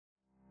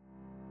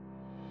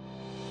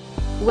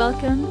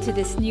Welcome to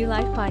this New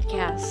Life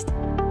podcast.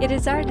 It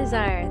is our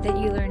desire that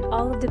you learn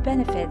all of the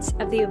benefits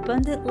of the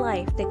abundant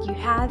life that you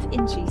have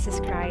in Jesus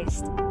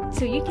Christ,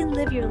 so you can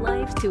live your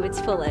life to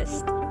its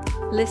fullest.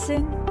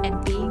 Listen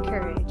and be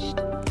encouraged.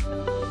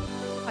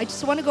 I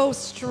just want to go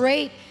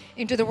straight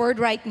into the word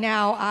right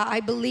now. I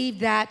believe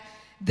that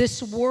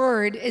this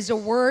word is a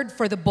word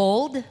for the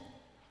bold.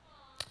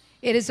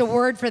 It is a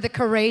word for the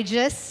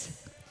courageous.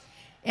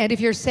 And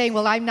if you're saying,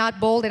 well, I'm not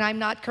bold and I'm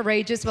not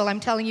courageous, well, I'm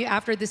telling you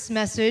after this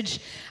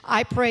message,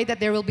 I pray that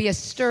there will be a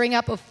stirring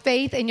up of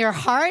faith in your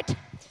heart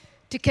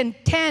to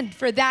contend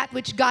for that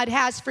which God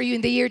has for you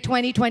in the year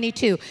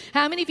 2022.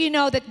 How many of you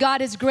know that God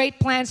has great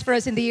plans for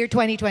us in the year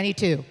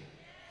 2022?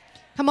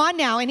 Come on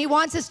now, and He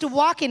wants us to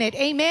walk in it.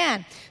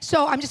 Amen.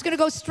 So I'm just going to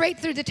go straight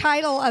through the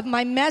title of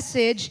my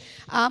message.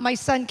 My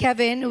son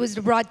Kevin, who is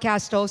the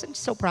broadcast host, I'm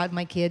so proud of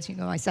my kids. You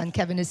know, my son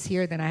Kevin is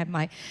here. Then I have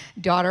my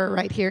daughter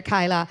right here,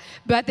 Kyla.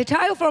 But the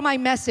title for my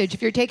message,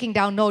 if you're taking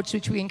down notes,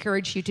 which we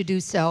encourage you to do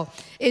so,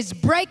 is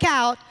Break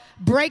Out,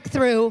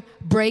 Breakthrough,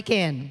 Break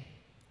In.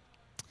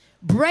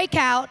 Break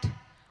out,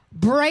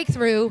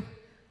 breakthrough,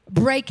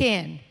 break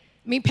in.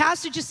 I mean,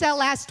 Pastor Giselle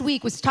last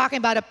week was talking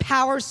about a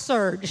power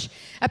surge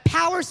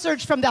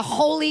from the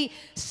Holy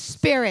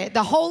Spirit.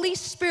 The Holy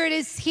Spirit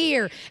is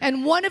here,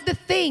 and one of the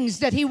things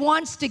that He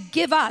wants to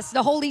give us,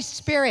 the Holy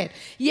Spirit,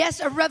 yes,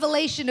 a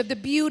revelation of the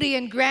beauty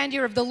and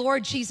grandeur of the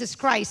Lord Jesus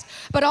Christ,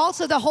 but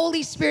also the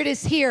Holy Spirit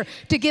is here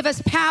to give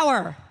us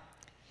power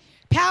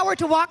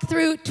to walk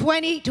through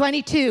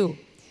 2022.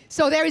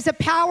 So there is a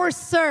power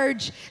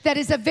surge that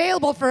is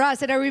available for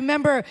us, and I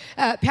remember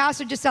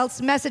Pastor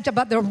Giselle's message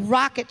about the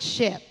rocket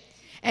ship.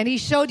 And he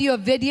showed you a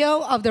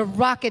video of the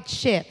rocket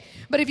ship.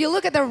 But if you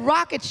look at the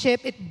rocket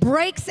ship, it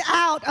breaks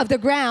out of the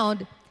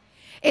ground.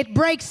 It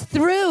breaks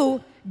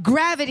through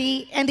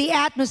gravity and the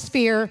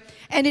atmosphere,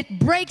 and it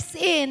breaks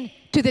in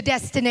to the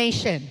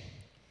destination.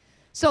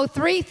 So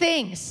 3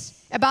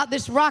 things about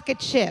this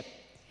rocket ship.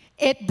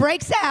 It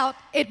breaks out,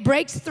 it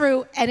breaks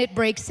through, and it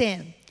breaks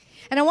in.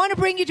 And I want to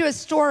bring you to a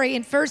story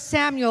in 1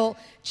 Samuel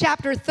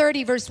chapter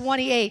 30, verse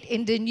 28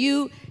 in the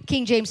New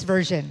King James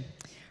Version.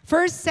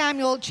 1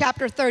 Samuel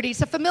chapter 30,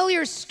 it's a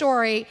familiar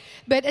story,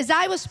 but as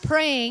I was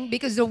praying,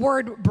 because the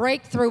word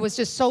breakthrough was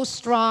just so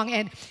strong,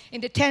 and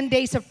in the 10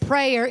 days of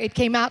prayer, it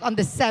came out on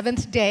the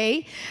 7th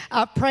day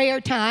of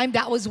prayer time.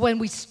 That was when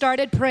we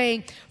started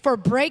praying for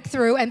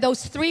breakthrough, and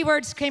those 3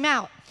 words came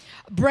out: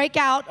 break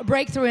out,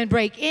 breakthrough, and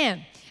break in.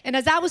 And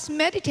as I was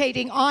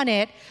meditating on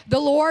it, the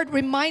Lord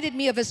reminded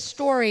me of a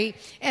story,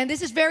 and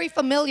this is very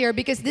familiar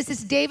because this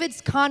is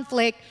David's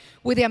conflict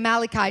with the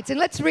Amalekites. And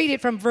let's read it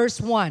from verse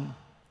 1.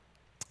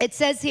 It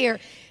says here,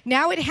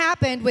 now it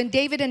happened when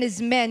David and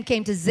his men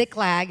came to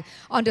Ziklag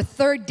on the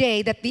 3rd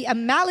day that the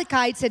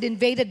Amalekites had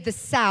invaded the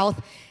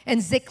south and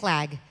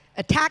Ziklag,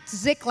 attacked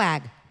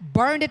Ziklag,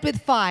 burned it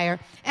with fire,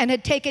 and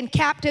had taken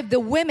captive the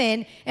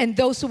women and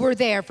those who were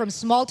there from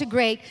small to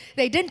great.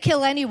 They didn't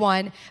kill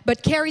anyone,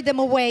 but carried them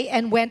away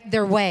and went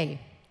their way.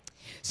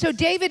 So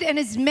David and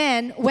his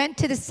men went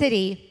to the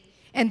city,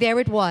 and there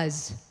it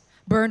was,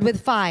 burned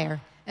with fire.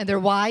 And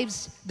their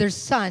wives, their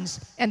sons,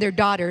 and their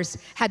daughters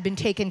had been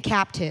taken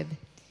captive.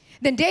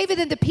 Then David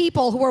and the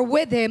people who were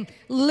with him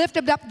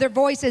lifted up their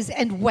voices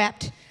and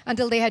wept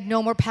until they had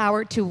no more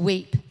power to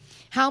weep.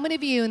 How many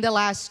of you in the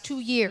last 2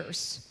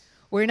 years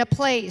were in a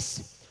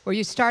place where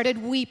you started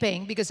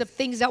weeping because of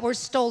things that were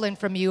stolen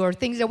from you or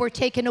things that were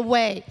taken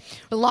away,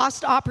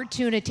 lost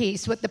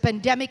opportunities, what the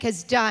pandemic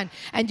has done,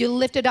 and you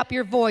lifted up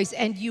your voice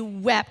and you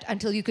wept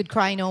until you could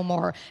cry no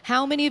more?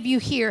 How many of you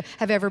here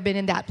have ever been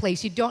in that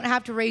place? You don't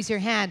have to raise your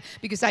hand,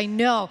 because I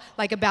know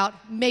like about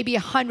maybe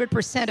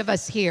 100% of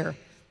us here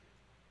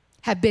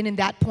have been in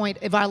that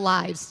point of our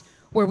lives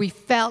where we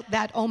felt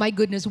that, oh my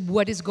goodness,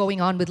 what is going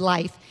on with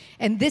life?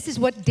 And this is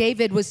what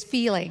David was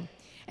feeling.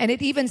 And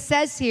it even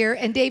says here,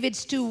 and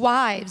David's 2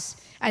 wives,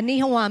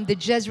 Ahinoam the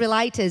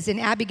Jezreelitess and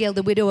Abigail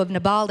the widow of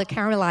Nabal the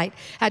Carmelite,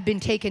 had been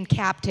taken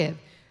captive.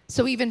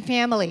 So even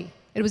family,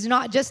 it was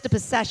not just the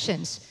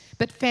possessions,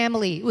 but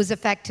family was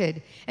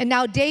affected. And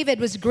now David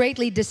was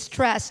greatly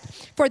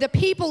distressed, for the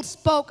people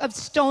spoke of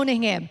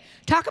stoning him.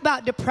 Talk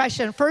about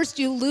depression. First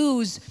you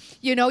lose,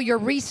 your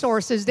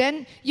resources.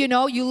 Then, you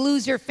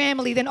lose your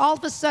family. Then all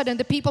of a sudden,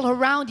 the people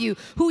around you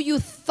who you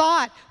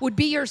thought would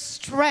be your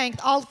strength,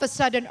 all of a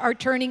sudden are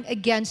turning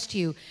against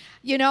you.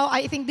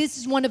 I think this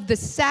is one of the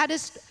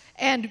saddest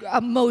and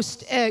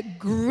most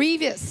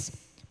grievous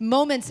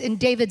moments in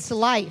David's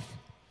life.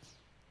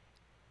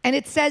 And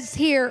it says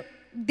here,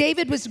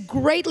 David was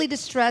greatly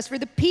distressed, for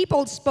the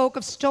people spoke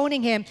of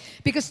stoning him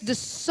because the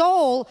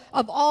soul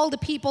of all the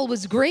people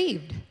was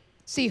grieved.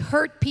 See,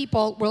 hurt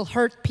people will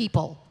hurt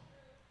people.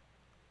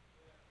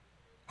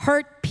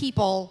 Hurt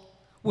people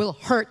will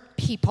hurt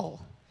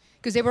people,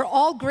 because they were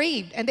all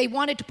grieved and they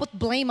wanted to put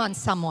blame on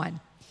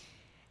someone.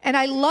 And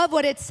I love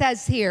what it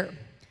says here.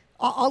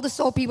 All the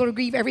soul people will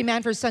grieve, every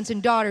man for his sons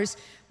and daughters.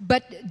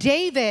 But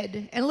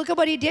David, and look at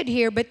what he did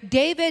here, but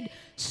David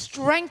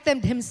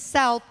strengthened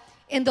himself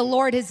in the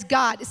Lord his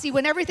God. See,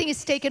 when everything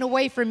is taken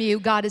away from you,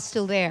 God is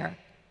still there.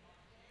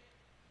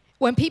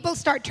 When people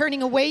start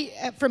turning away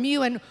from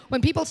you and when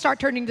people start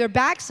turning their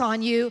backs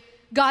on you,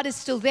 God is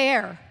still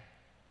there.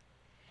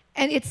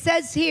 And it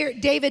says here,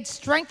 David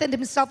strengthened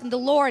himself in the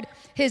Lord,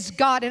 his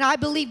God. And I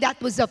believe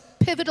that was a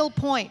pivotal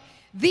point,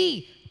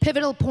 the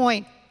pivotal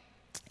point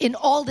in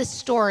all this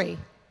story.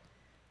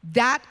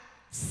 That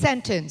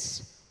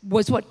sentence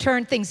was what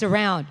turned things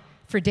around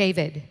for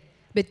David.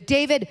 But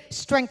David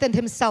strengthened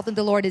himself in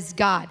the Lord, his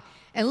God.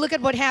 And look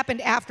at what happened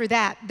after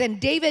that. Then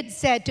David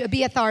said to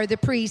Abiathar the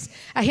priest,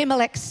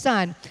 Ahimelech's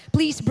son,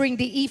 please bring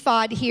the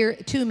ephod here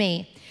to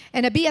me.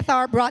 And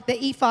Abiathar brought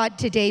the ephod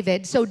to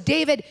David. So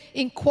David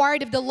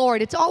inquired of the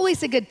Lord. It's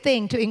always a good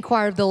thing to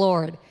inquire of the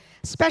Lord,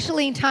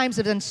 especially in times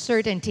of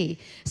uncertainty,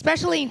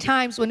 especially in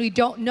times when we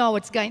don't know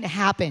what's going to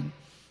happen.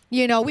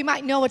 You know, we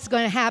might know what's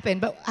going to happen,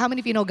 but how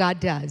many of you know God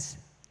does?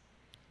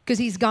 Because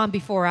he's gone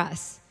before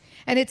us.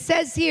 And it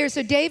says here,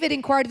 so David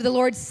inquired of the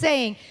Lord,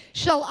 saying,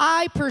 shall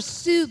I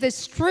pursue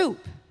this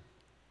troop?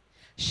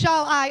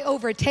 Shall I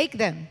overtake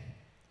them?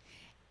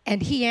 And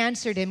he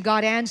answered him,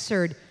 God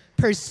answered,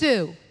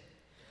 pursue,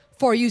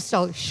 for you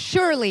shall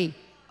surely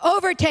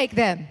overtake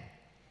them.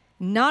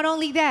 Not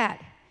only that,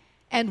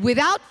 and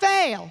without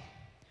fail,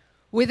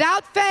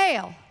 get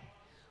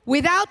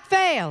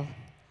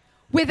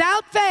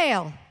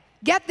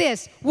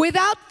this,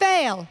 without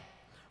fail,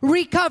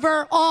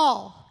 recover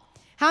all.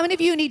 How many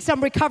of you need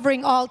some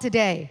recovering all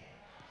today?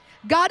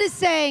 God is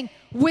saying,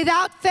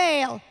 without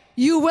fail,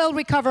 you will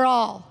recover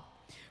all.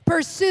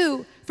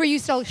 Pursue, for you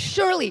shall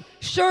surely,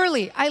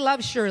 I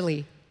love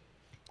Shirley,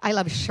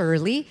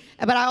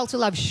 but I also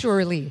love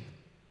surely.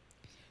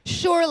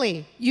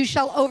 Surely you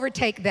shall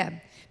overtake them.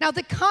 Now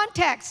the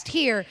context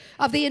here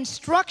of the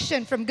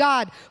instruction from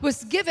God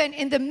was given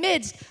in the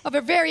midst of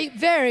a very,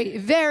 very,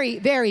 very,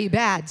 very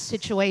bad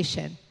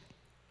situation.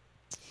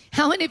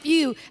 How many of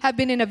you have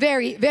been in a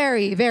very,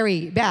 very,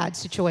 very bad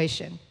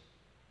situation?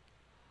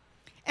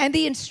 And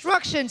the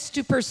instructions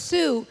to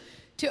pursue,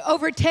 to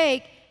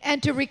overtake,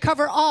 and to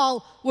recover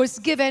all was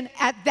given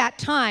at that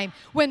time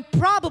when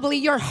probably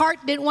your heart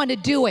didn't want to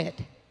do it.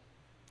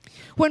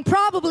 When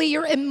probably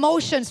your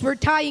emotions were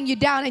tying you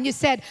down and you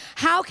said,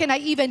 how can I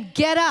even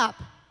get up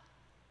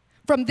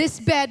from this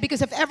bed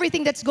because of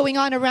everything that's going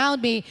on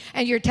around me,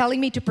 and you're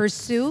telling me to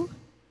pursue?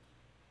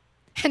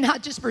 And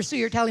not just pursue,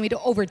 you're telling me to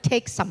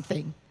overtake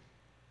something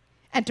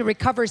and to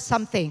recover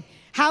something.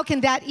 How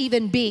can that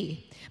even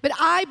be? But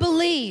I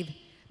believe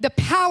the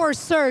power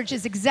surge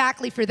is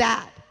exactly for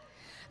that.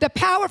 The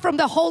power from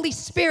the Holy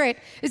Spirit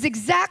is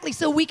exactly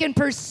so we can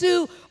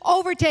pursue,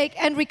 overtake,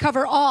 and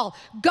recover all.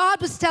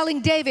 God was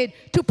telling David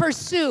to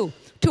pursue,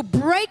 to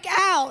break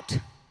out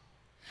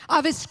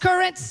of his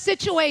current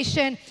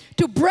situation,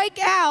 to break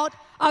out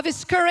of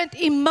his current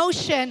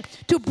emotion,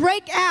 to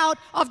break out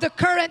of the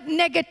current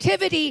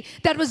negativity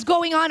that was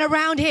going on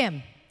around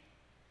him.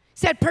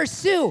 Said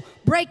pursue,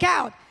 break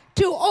out,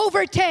 to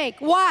overtake.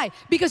 Why?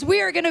 Because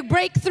we are going to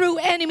break through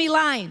enemy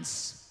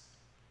lines.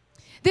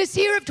 This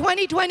year of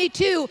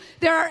 2022,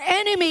 there are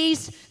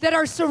enemies that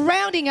are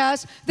surrounding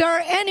us. There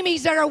are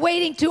enemies that are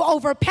waiting to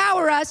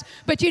overpower us.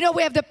 But you know,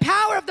 we have the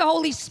power of the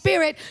Holy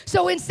Spirit.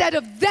 So instead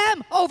of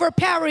them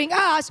overpowering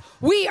us,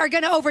 we are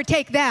going to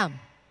overtake them.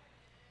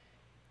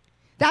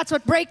 That's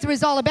what breakthrough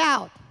is all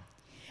about.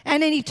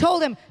 And then he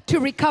told him to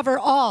recover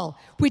all,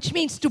 which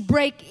means to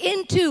break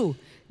into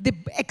the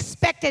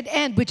expected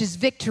end, which is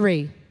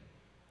victory.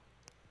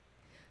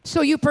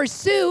 So you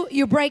pursue,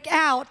 you break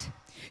out,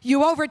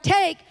 you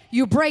overtake,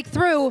 you break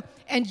through,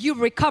 and you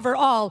recover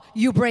all,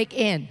 you break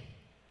in.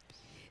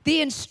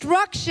 The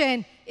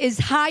instruction is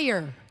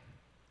higher.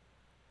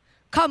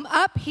 Come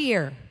up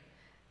here.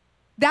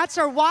 That's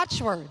our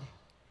watchword.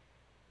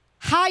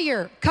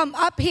 Higher, come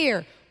up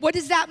here. What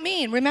does that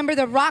mean? Remember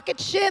the rocket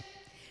ship?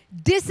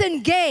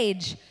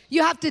 Disengage.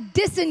 You have to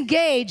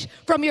disengage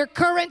from your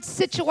current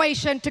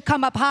situation to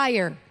come up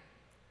higher.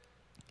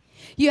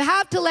 You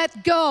have to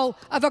let go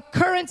of a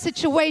current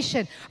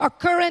situation, a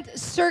current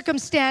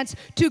circumstance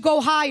to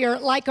go higher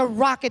like a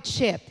rocket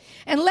ship.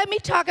 And let me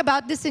talk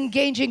about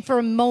disengaging for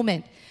a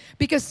moment,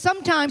 because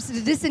sometimes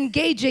the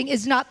disengaging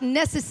is not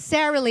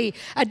necessarily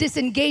a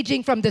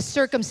disengaging from the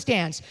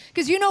circumstance.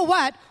 Because you know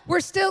what?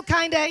 We're still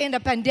kind of in a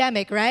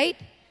pandemic, right?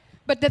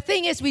 But the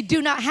thing is, we do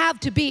not have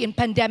to be in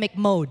pandemic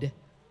mode.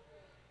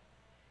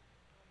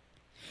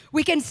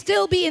 We can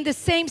still be in the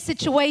same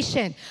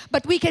situation,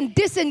 but we can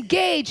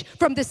disengage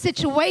from the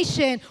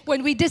situation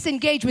when we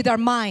disengage with our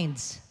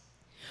minds,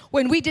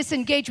 when we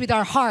disengage with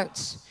our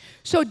hearts.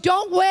 So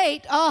don't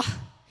wait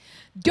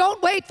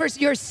for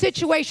your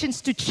situations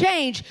to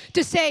change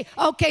to say,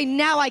 okay,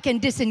 now I can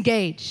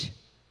disengage.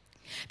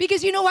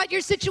 Because you know what?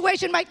 Your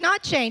situation might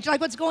not change,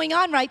 like what's going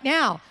on right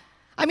now.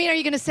 I mean, are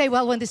you going to say,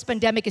 well, when this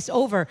pandemic is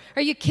over?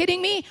 Are you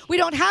kidding me? We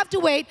don't have to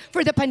wait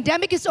for the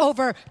pandemic is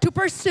over to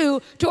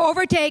pursue, to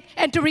overtake,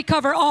 and to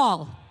recover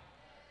all.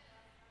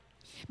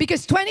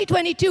 Because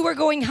 2022, we're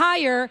going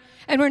higher,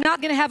 and we're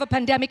not going to have a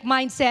pandemic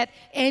mindset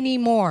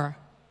anymore.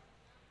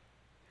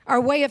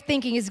 Our way of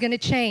thinking is going to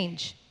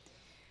change.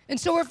 And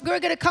so if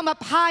we're going to come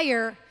up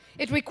higher,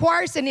 it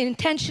requires an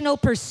intentional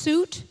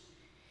pursuit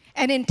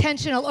an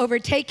intentional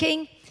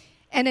overtaking,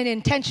 and an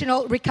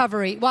intentional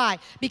recovery. Why?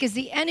 Because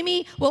the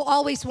enemy will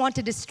always want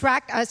to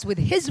distract us with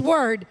his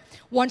word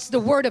once the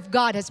word of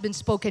God has been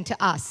spoken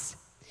to us.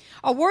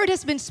 A word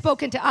has been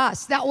spoken to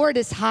us. That word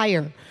is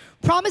higher.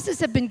 Promises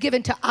have been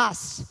given to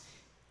us.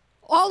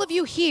 All of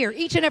you here,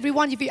 each and every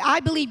one of you, I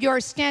believe you are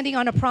standing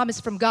on a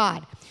promise from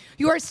God.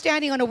 You are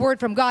standing on a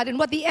word from God. And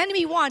what the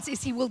enemy wants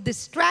is he will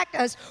distract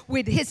us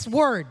with his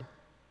word.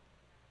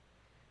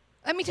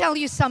 Let me tell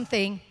you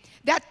something.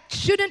 That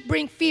shouldn't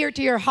bring fear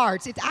to your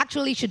hearts. It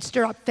actually should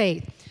stir up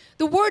faith.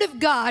 The word of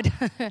God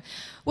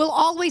will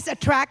always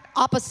attract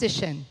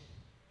opposition.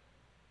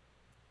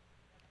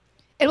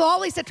 It will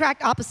always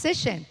attract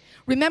opposition.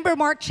 Remember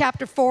Mark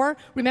chapter 4?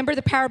 Remember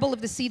the parable of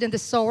the seed and the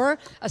sower?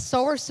 A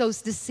sower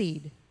sows the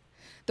seed.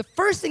 The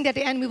first thing that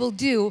the enemy will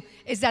do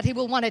is that he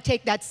will want to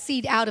take that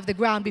seed out of the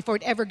ground before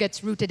it ever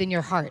gets rooted in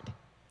your heart.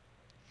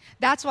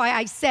 That's why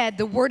I said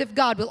the word of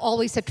God will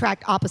always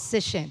attract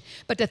opposition.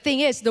 But the thing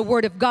is, the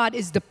word of God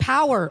is the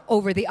power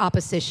over the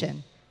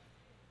opposition.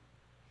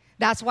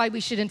 That's why we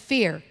shouldn't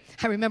fear.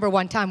 I remember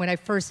one time when I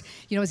first,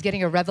 was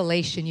getting a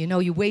revelation.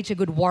 You wage a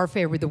good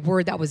warfare with the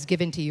word that was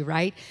given to you,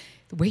 right?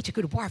 Wage a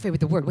good warfare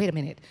with the word. Wait a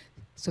minute.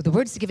 So the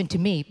word is given to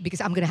me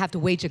because I'm going to have to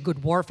wage a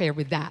good warfare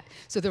with that.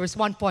 So there was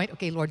one point,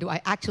 okay, Lord, do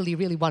I actually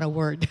really want a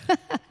word?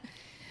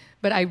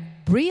 But I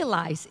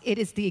realized it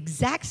is the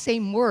exact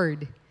same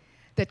word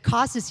that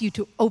causes you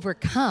to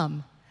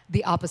overcome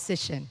the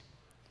opposition.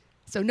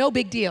 So no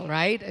big deal,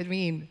 right? I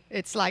mean,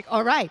 it's like,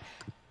 all right,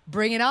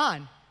 bring it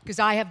on, because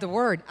I have the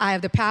word, I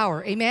have the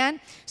power,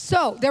 amen?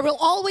 So there will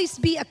always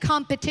be a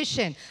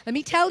competition. Let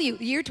me tell you,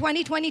 the year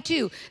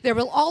 2022, there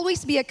will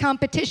always be a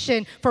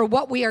competition for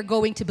what we are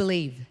going to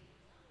believe.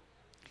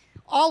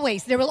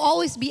 Always, there will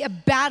always be a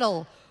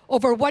battle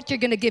over what you're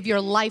going to give your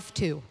life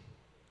to.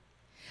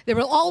 There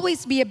will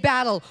always be a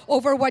battle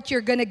over what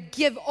you're going to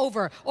give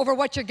over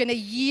what you're going to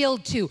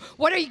yield to.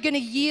 What are you going to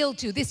yield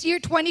to? This year,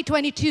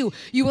 2022,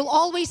 you will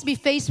always be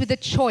faced with a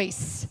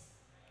choice.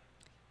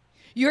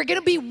 You're going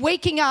to be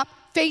waking up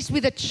faced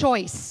with a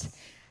choice.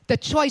 The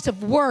choice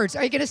of words.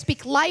 Are you going to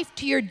speak life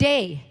to your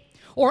day?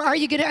 Or are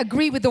you going to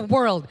agree with the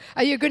world?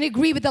 Are you going to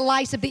agree with the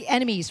lies of the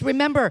enemies?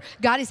 Remember,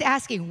 God is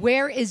asking,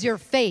 where is your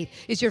faith?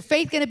 Is your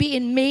faith going to be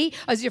in me?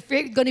 Or is your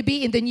faith going to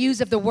be in the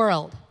news of the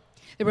world?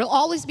 There will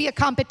always be a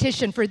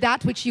competition for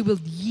that which you will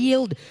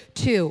yield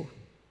to.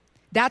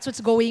 That's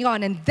what's going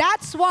on. And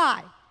that's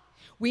why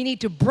we need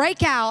to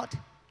break out,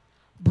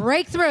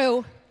 break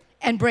through,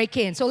 and break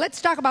in. So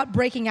let's talk about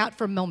breaking out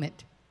for a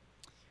moment.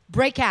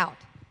 Break out,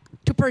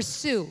 to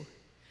pursue.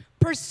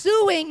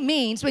 Pursuing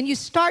means when you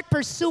start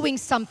pursuing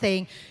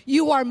something,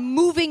 you are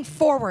moving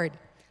forward.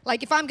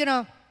 Like if I'm going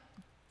to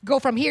go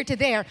from here to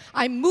there,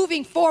 I'm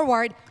moving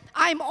forward.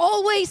 I'm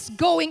always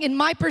going in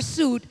my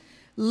pursuit,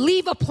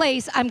 leave a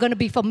place I'm going to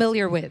be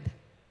familiar with.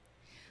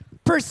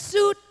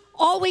 Pursuit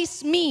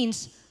always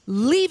means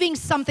leaving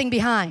something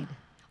behind.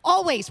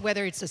 Always,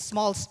 whether it's a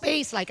small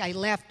space, like I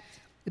left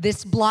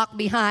this block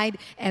behind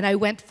and I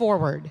went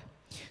forward.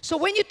 So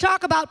when you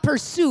talk about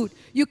pursuit,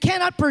 you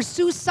cannot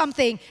pursue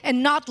something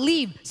and not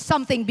leave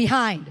something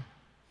behind.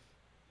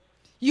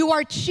 You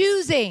are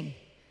choosing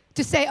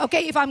to say,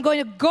 okay, if I'm going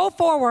to go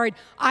forward,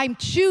 I'm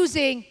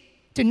choosing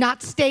to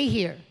not stay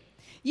here.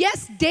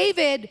 Yes,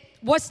 David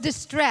was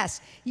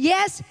distressed.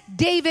 Yes,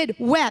 David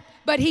wept,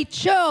 but he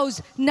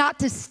chose not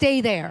to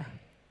stay there.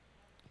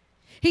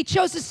 He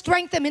chose to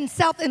strengthen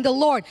himself in the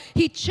Lord.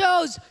 He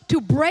chose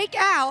to break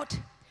out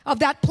of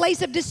that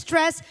place of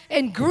distress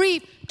and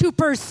grief to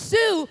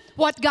pursue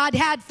what God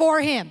had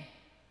for him.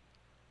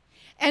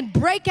 And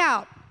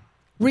breakout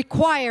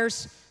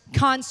requires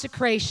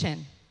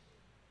consecration.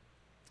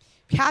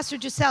 Pastor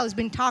Giselle has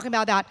been talking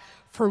about that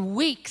for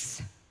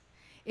weeks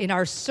in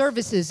our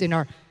services, in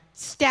our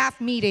staff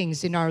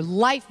meetings, in our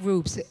life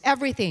groups,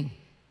 everything.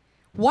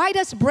 Why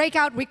does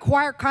breakout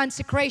require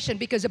consecration?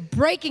 Because a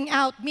breaking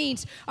out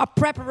means a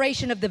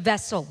preparation of the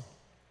vessel.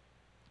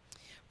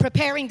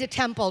 Preparing the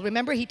temple.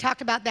 Remember, he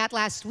talked about that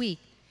last week.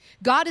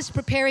 God is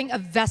preparing a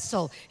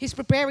vessel. He's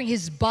preparing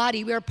his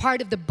body. We are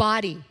part of the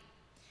body.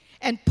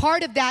 And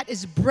part of that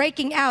is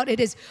breaking out. It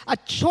is a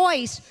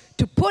choice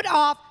to put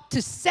off,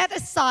 to set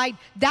aside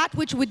that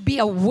which would be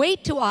a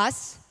weight to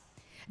us,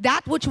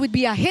 that which would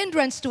be a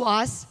hindrance to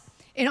us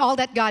in all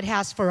that God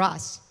has for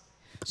us.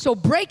 So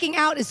breaking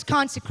out is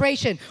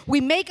consecration.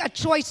 We make a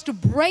choice to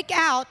break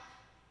out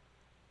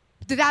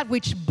to that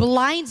which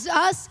blinds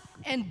us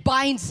and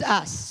binds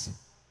us.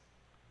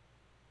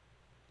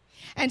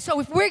 And so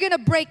if we're going to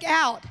break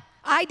out,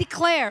 I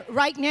declare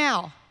right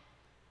now,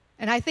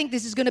 and I think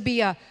this is going to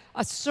be a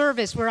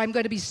service where I'm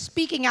going to be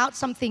speaking out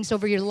some things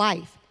over your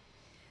life,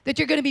 that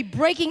you're going to be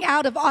breaking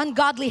out of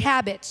ungodly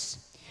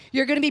habits.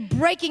 You're going to be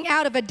breaking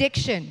out of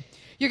addiction.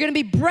 You're going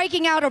to be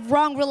breaking out of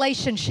wrong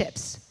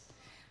relationships.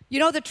 You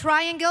know the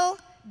triangle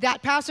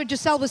that Pastor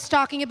Giselle was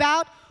talking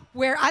about,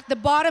 where at the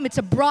bottom it's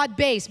a broad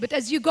base, but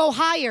as you go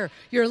higher,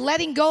 you're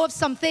letting go of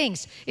some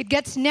things. It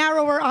gets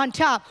narrower on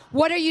top.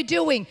 What are you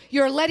doing?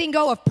 You're letting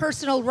go of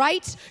personal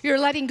rights. You're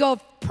letting go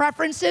of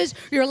preferences.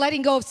 You're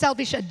letting go of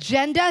selfish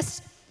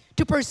agendas.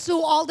 to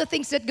pursue all the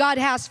things that God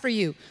has for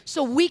you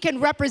so we can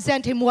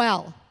represent Him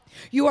well.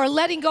 You are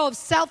letting go of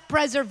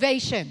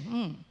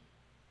self-preservation.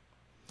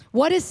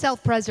 What is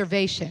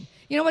self-preservation?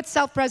 You know what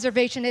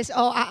self-preservation is?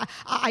 Oh,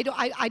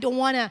 I don't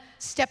want to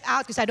step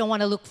out because I don't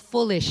want to look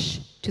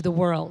foolish to the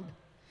world.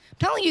 I'm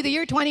telling you, the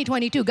year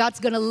 2022, God's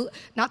going to,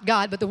 not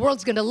God, but the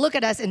world's going to look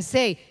at us and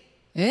say,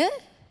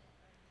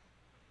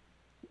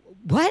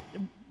 What?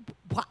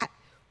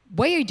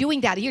 Why are you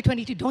doing that? Year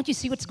 22, don't you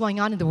see what's going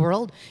on in the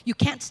world? You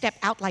can't step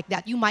out like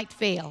that. You might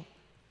fail.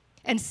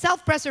 And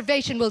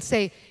self-preservation will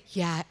say,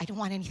 yeah, I don't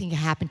want anything to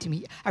happen to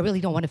me. I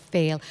really don't want to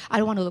fail. I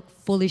don't want to look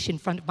foolish in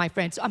front of my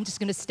friends, so I'm just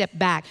going to step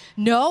back.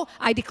 No,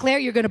 I declare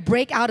you're going to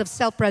break out of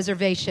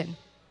self-preservation.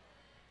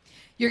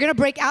 You're going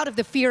to break out of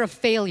the fear of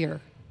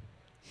failure.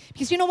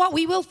 Because you know what?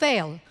 We will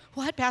fail.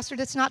 What, Pastor?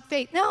 That's not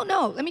faith. No.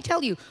 Let me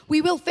tell you.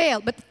 We will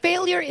fail. But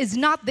failure is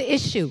not the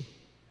issue.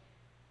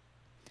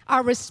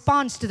 Our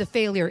response to the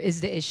failure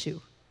is the issue.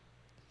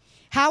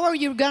 How are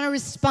you going to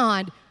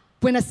respond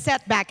when a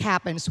setback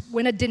happens,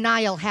 when a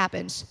denial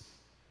happens?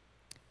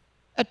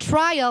 A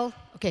trial,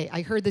 okay,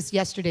 I heard this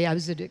yesterday. I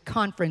was at a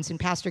conference and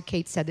Pastor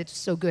Kate said it's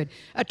so good.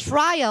 A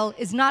trial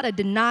is not a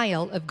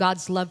denial of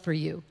God's love for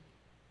you.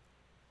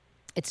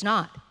 It's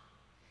not.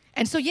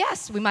 And so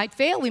yes, we might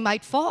fail, we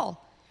might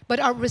fall, but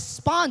our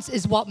response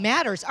is what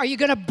matters. Are you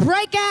going to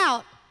break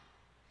out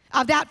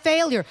of that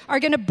failure? Are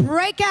you going to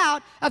break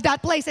out of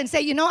that place and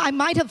say, you know, I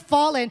might have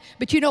fallen,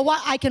 but you know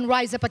what? I can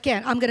rise up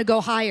again. I'm going to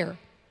go higher.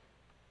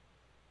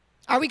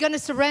 Are we going to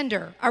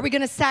surrender? Are we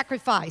going to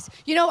sacrifice?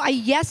 You know, a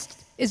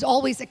yes is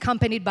always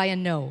accompanied by a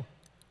no.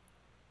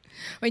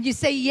 When you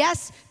say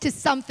yes to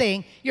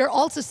something, you're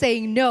also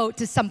saying no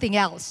to something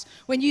else.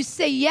 When you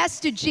say yes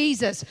to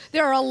Jesus,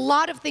 there are a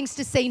lot of things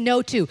to say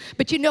no to.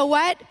 But you know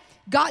what?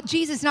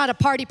 Jesus is not a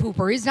party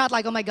pooper. He's not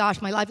like, oh my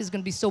gosh, my life is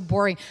going to be so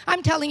boring.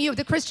 I'm telling you,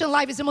 the Christian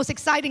life is the most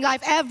exciting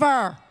life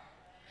ever.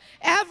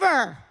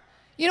 Ever.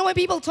 You know, when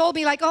people told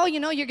me like, oh, you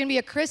know, you're going to be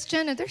a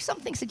Christian and there's some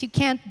things that you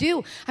can't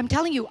do. I'm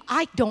telling you,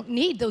 I don't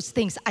need those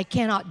things I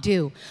cannot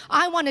do.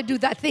 I want to do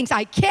the things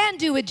I can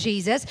do with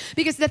Jesus,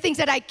 because the things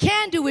that I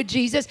can do with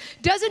Jesus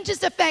doesn't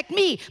just affect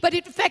me, but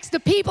it affects the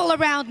people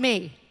around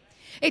me.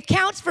 It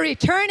counts for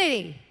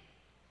eternity.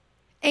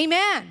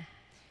 Amen.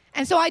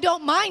 And so I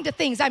don't mind the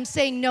things I'm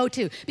saying no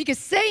to, because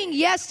saying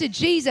yes to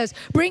Jesus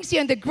brings you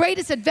on the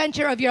greatest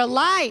adventure of your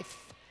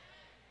life.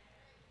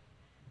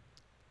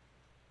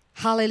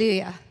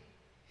 Hallelujah.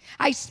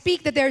 I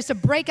speak that there's a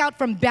breakout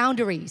from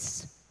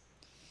boundaries.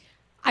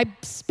 I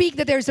speak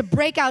that there's a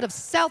breakout of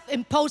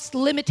self-imposed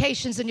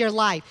limitations in your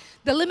life.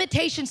 The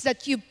limitations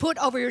that you put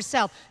over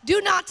yourself. Do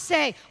not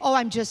say, oh,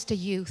 I'm just a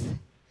youth.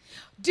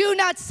 Do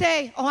not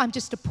say, oh, I'm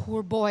just a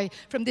poor boy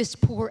from this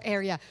poor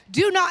area.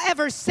 Do not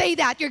ever say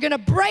that. You're going to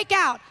break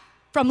out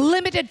from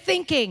limited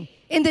thinking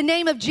in the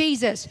name of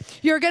Jesus.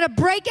 You're going to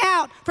break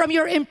out from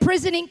your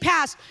imprisoning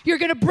past. You're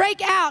going to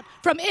break out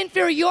from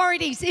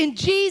inferiorities in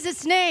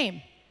Jesus'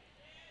 name.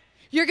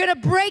 You're going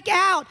to break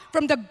out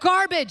from the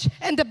garbage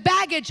and the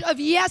baggage of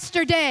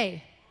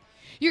yesterday.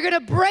 You're going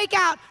to break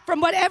out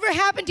from whatever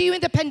happened to you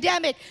in the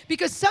pandemic,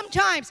 because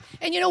sometimes,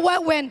 and you know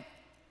what, when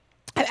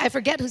I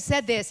forget who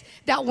said this,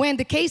 that when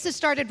the cases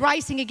started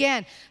rising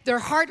again, their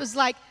heart was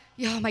like,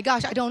 oh my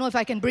gosh, I don't know if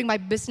I can bring my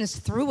business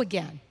through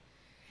again.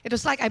 It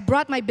was like I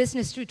brought my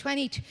business through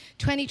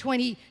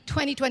 2020,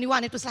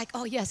 2021. It was like,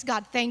 oh yes,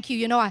 God, thank you.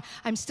 You know,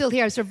 I'm still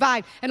here, I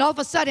survived. And all of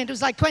a sudden, it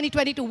was like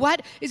 2022,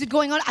 what is it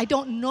going on? I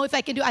don't know if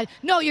I can do it.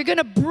 No, you're going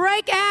to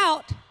break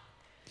out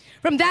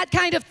from that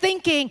kind of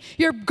thinking.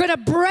 You're going to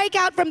break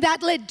out from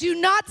that lid. Do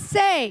not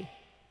say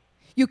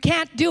you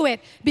can't do it,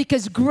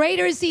 because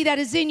greater is He that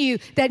is in you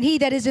than he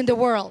that is in the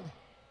world.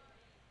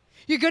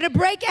 You're going to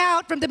break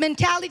out from the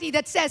mentality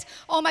that says,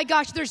 oh my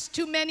gosh, there's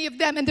too many of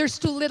them and there's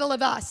too little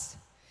of us.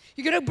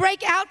 You're going to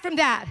break out from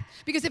that,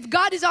 because if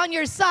God is on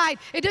your side,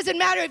 it doesn't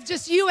matter if it's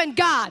just you and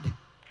God,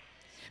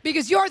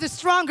 because you're the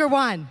stronger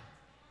one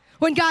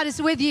when God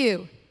is with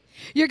you.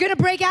 You're going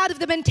to break out of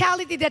the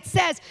mentality that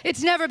says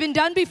it's never been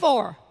done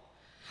before.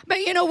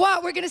 But you know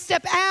what? We're going to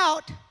step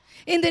out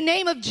in the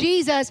name of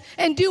Jesus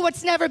and do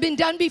what's never been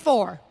done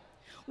before.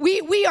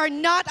 We are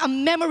not a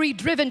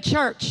memory-driven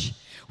church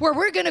where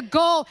we're going to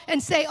go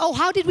and say, oh,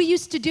 how did we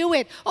used to do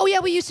it? Oh, yeah,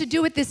 we used to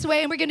do it this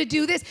way, and we're going to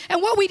do this.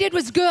 And what we did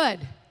was good.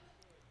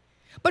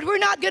 But we're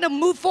not going to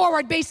move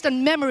forward based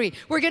on memory.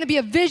 We're going to be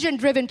a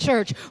vision-driven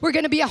church. We're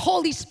going to be a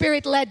Holy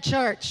Spirit-led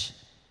church.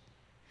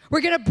 We're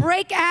going to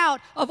break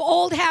out of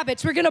old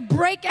habits. We're going to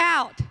break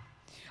out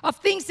of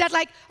things that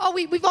like, oh,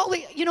 we've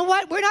always, you know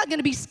what? We're not going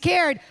to be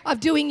scared of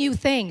doing new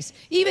things.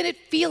 Even if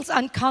it feels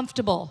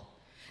uncomfortable,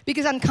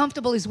 because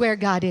uncomfortable is where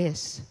God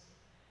is.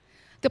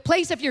 The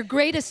place of your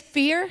greatest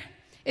fear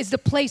is the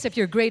place of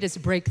your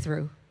greatest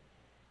breakthrough.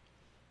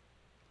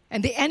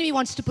 And the enemy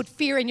wants to put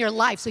fear in your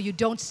life so you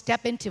don't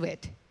step into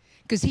it,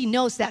 because he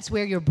knows that's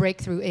where your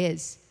breakthrough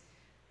is.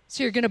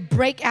 So you're going to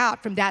break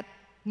out from that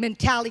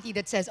mentality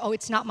that says, oh,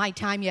 it's not my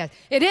time yet.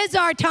 It is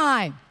our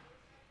time.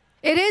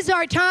 It is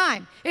our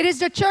time. It is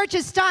the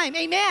church's time.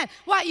 Amen.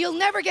 Why? You'll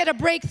never get a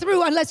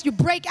breakthrough unless you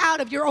break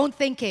out of your own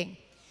thinking.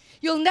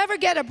 You'll never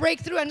get a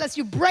breakthrough unless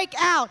you break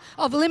out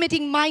of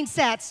limiting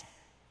mindsets.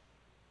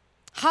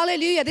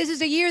 Hallelujah. This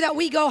is a year that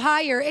we go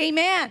higher.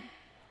 Amen.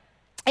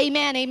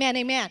 Amen, amen,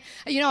 amen.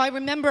 You know, I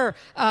remember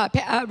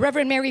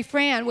Reverend Mary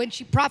Fran when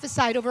she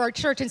prophesied over our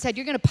church and said,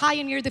 you're going to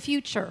pioneer the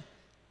future.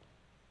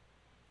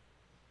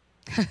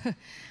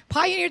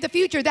 Pioneer the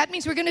future. That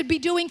means we're going to be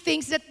doing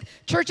things that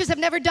churches have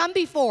never done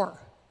before.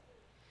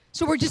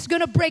 So we're just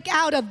going to break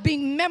out of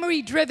being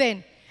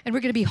memory-driven, and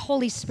we're going to be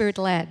Holy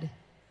Spirit-led.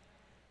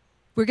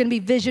 We're going to be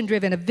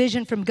vision-driven, a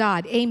vision from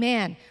God.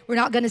 Amen. We're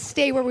not going to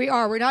stay where we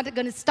are. We're not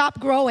going to stop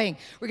growing.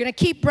 We're going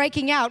to keep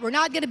breaking out. We're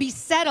not going to be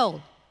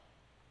settled.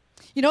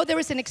 You know, there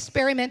was an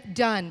experiment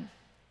done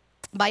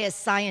by a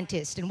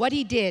scientist, and what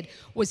he did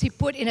was he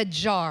put in a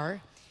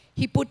jar,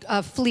 he put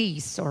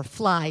fleas or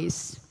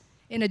flies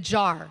in a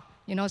jar,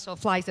 you know, so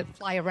flies that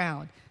fly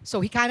around. So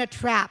he kind of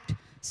trapped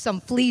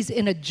some fleas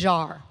in a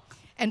jar.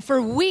 And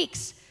for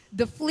weeks,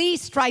 the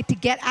fleas tried to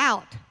get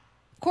out.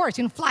 Of course,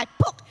 you know, fly,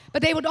 poof,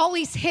 but they would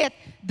always hit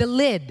the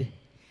lid,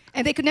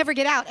 and they could never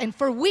get out. And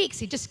for weeks,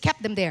 he just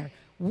kept them there,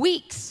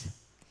 weeks.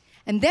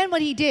 And then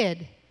what he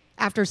did,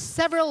 after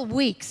several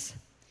weeks,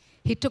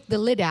 he took the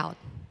lid out.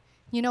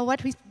 You know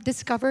what we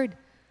discovered?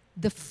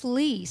 The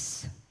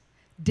fleas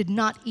did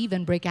not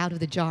even break out of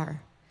the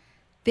jar.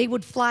 They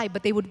would fly,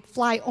 but they would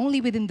fly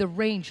only within the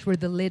range where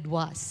the lid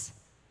was.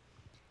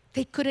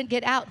 They couldn't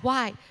get out.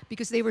 Why?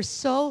 Because they were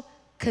so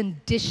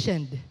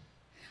conditioned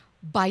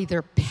by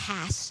their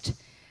past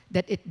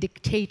that it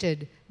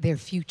dictated their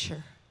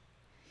future.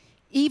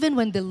 Even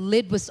when the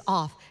lid was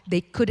off,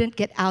 they couldn't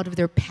get out of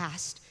their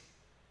past.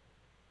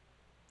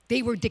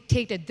 They were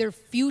dictated. Their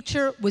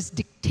future was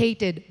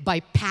dictated by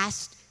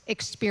past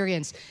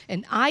experience.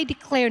 And I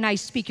declare and I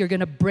speak, you're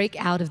going to break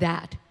out of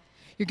that.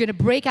 You're going to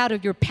break out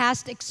of your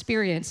past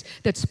experience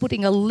that's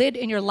putting a lid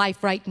in your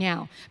life right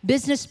now.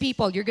 Business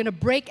people, you're going to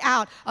break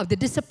out of the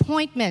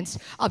disappointments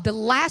of the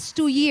last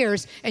 2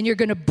 years, and you're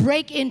going to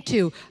break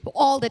into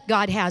all that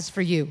God has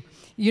for you.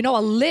 You know,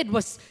 a lid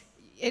was,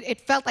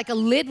 it felt like a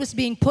lid was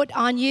being put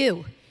on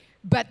you.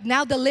 But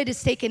now the lid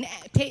is taken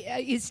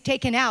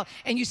out,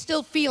 and you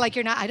still feel like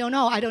you're not, I don't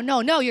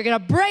know. No, you're going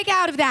to break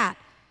out of that.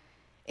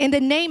 In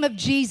the name of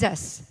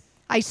Jesus.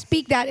 I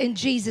speak that in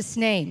Jesus'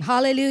 name.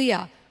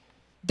 Hallelujah.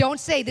 Don't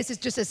say this is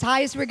just as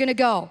high as we're going to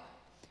go.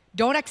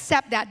 Don't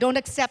accept that. Don't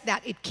accept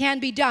that. It can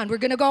be done. We're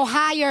going to go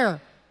higher.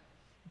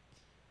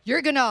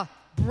 You're going to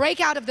break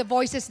out of the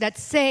voices that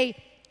say,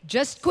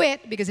 just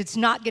quit because it's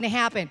not going to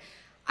happen.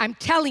 I'm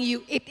telling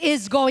you, it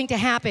is going to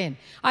happen.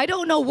 I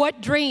don't know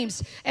what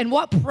dreams and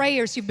what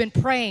prayers you've been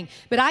praying,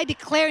 but I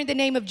declare in the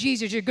name of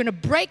Jesus, you're going to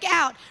break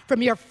out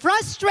from your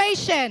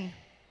frustration,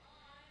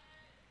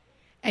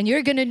 and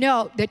you're going to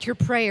know that your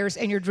prayers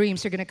and your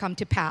dreams are going to come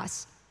to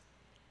pass.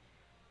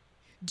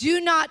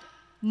 Do not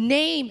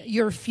name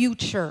your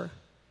future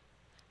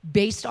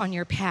based on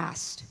your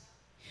past.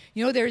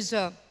 You know, there's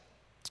a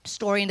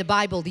story in the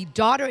Bible. The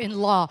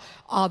daughter-in-law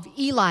of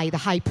Eli, the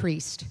high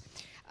priest,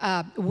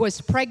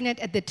 was pregnant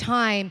at the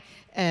time.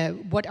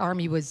 What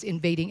army was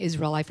invading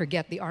Israel? I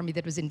forget the army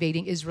that was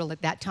invading Israel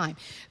at that time.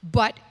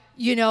 But,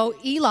 you know,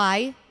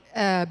 Eli,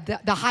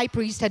 the high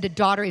priest, had a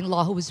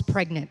daughter-in-law who was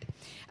pregnant.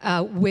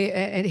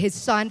 His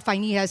son,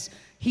 Phinehas,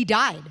 he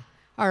died,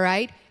 all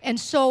right? And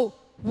so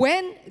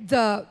when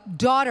the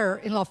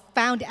daughter-in-law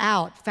found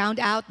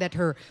out that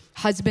her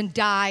husband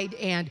died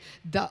and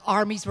the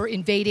armies were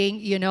invading,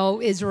 you know,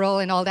 Israel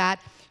and all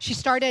that, she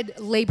started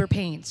labor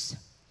pains.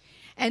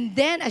 And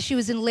then as she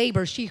was in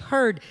labor, she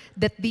heard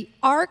that the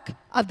Ark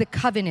of the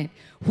Covenant,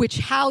 which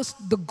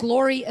housed the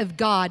glory of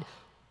God,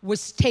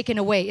 was taken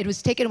away. It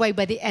was taken away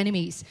by the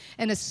enemies.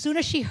 And as soon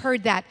as she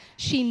heard that,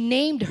 she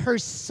named her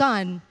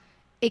son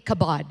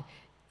Ichabod.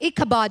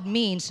 Ichabod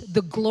means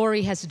the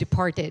glory has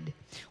departed.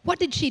 What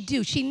did she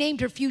do? She named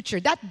her future.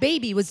 That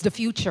baby was the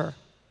future.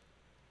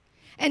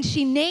 And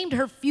she named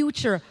her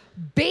future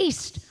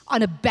based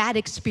on a bad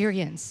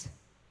experience.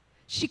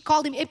 She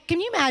called him,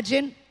 can you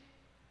imagine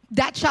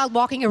that child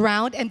walking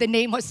around and the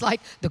name was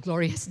like, the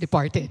glory has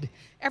departed.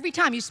 Every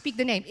time you speak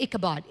the name,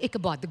 Ichabod,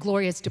 Ichabod, the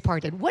glory has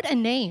departed. What a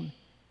name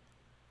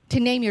to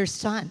name your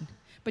son.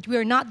 But we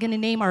are not going to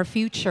name our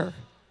future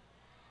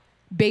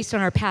based on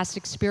our past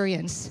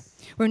experience.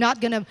 We're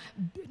not going to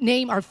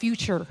name our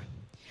future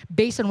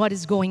based on what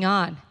is going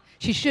on.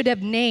 She should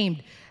have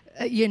named,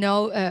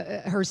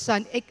 her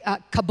son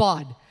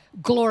Kabod,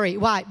 glory.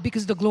 Why?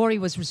 Because the glory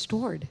was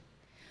restored.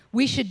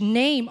 We should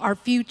name our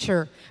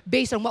future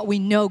based on what we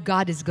know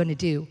God is going to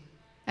do.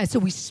 And so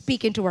we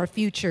speak into our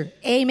future.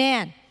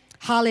 Amen.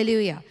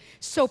 Hallelujah.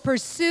 So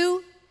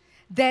pursue,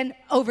 then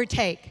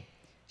overtake.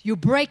 You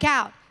break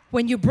out.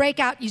 When you break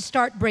out, you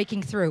start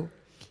breaking through.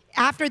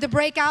 After the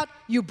breakout,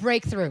 you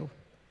break through.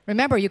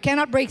 Remember, you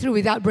cannot break through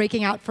without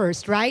breaking out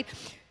first, right?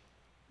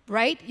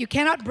 Right? You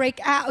cannot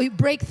break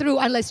through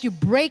unless you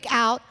break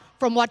out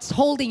from what's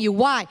holding you.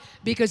 Why?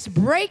 Because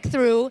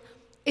breakthrough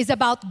is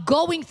about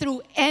going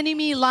through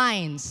enemy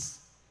lines.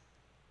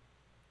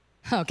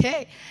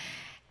 Okay?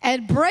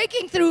 And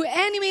breaking through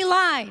enemy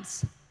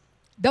lines,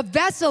 the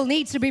vessel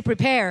needs to be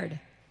prepared.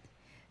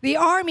 The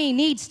army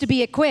needs to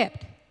be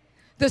equipped.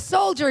 The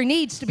soldier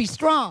needs to be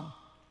strong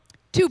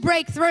to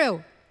break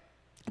through.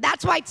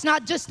 That's why it's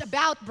not just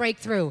about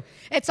breakthrough.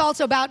 It's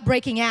also about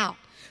breaking out.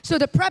 So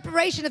the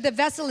preparation of the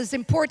vessel is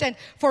important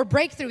for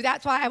breakthrough.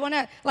 That's why I want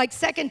to, like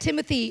 2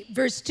 Timothy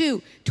verse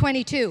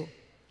 2:22.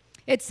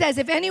 It says,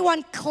 if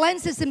anyone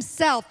cleanses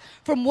himself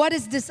from what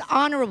is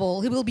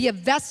dishonorable, he will be a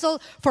vessel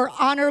for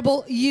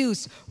honorable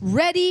use,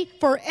 ready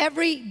for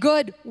every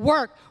good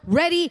work,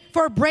 ready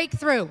for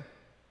breakthrough.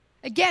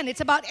 Again,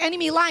 it's about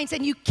enemy lines,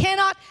 and you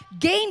cannot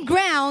gain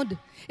ground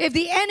if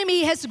the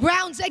enemy has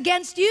grounds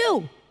against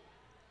you.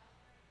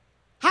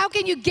 How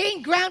can you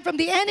gain ground from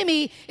the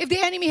enemy if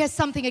the enemy has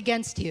something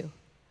against you?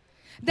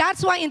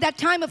 That's why in that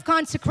time of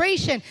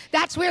consecration,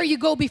 that's where you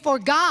go before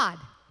God.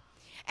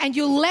 And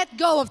you let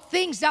go of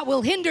things that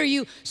will hinder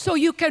you so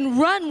you can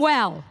run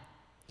well.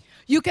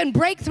 You can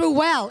break through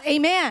well.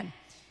 Amen.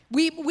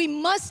 We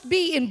must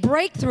be in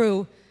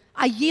breakthrough,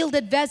 a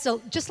yielded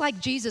vessel, just like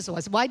Jesus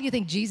was. Why do you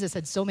think Jesus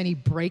had so many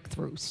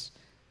breakthroughs?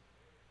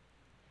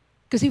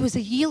 Because he was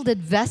a yielded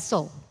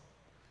vessel,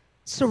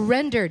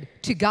 surrendered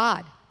to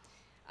God.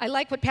 I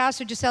like what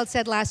Pastor Giselle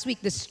said last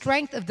week. The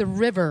strength of the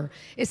river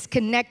is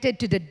connected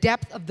to the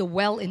depth of the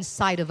well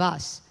inside of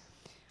us.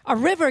 A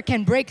river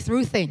can break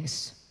through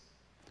things.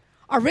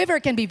 A river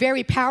can be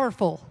very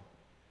powerful.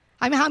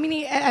 I mean, how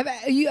many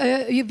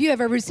of you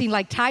have ever seen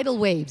like tidal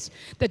waves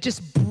that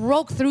just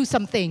broke through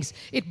some things?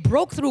 It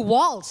broke through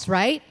walls,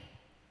 right?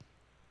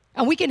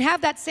 And we can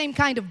have that same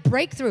kind of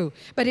breakthrough,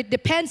 but it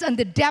depends on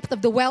the depth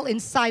of the well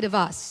inside of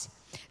us.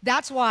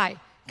 That's why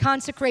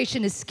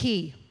consecration is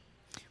key.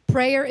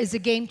 Prayer is a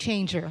game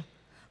changer.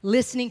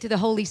 Listening to the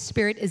Holy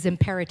Spirit is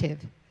imperative.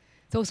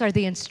 Those are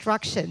the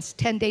instructions,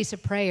 10 days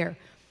of prayer.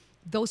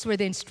 Those were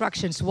the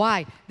instructions.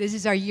 Why? This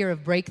is our year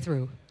of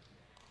breakthrough.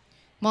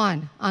 Come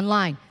on,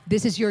 online.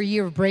 This is your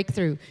year of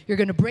breakthrough. You're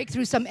going to break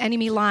through some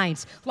enemy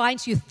lines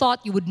you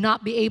thought you would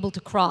not be able to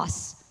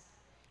cross.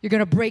 You're going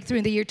to break through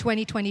in the year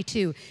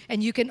 2022.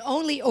 And you can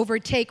only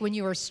overtake when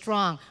you are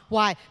strong.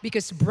 Why?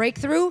 Because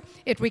breakthrough,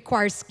 it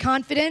requires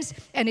confidence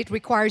and it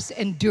requires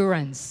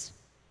endurance.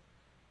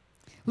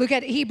 Look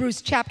at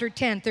Hebrews chapter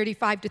 10,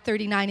 35 to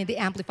 39 in the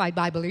Amplified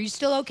Bible. Are you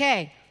still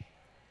okay?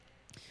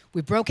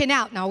 We've broken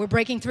out, now we're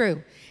breaking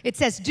through. It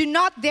says, do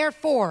not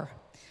therefore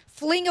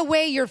fling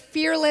away your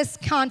fearless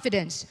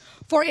confidence,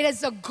 for it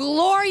is a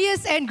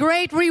glorious and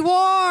great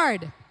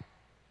reward.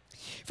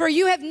 For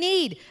you have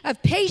need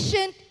of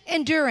patient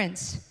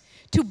endurance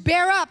to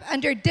bear up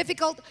under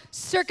difficult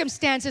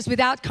circumstances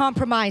without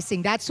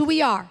compromising. That's who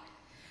we are.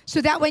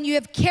 So that when you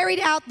have carried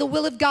out the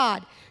will of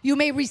God, you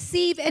may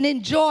receive and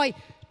enjoy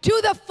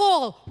to the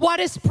full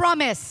what is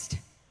promised.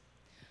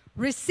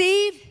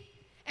 Receive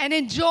and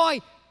enjoy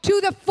to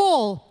the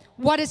full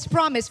what is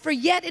promised. For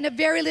yet in a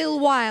very little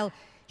while,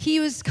 he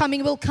who is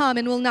coming will come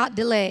and will not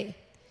delay.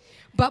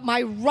 But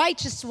my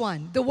righteous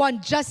one, the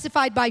one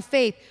justified by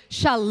faith,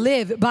 shall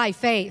live by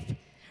faith,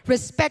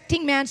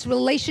 respecting man's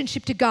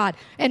relationship to God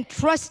and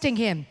trusting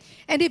him.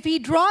 And if he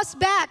draws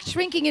back,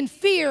 shrinking in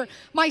fear,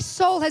 my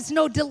soul has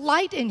no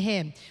delight in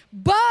him.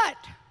 But,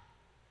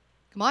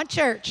 come on,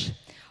 church,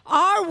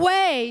 our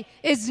way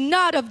is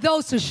not of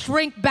those who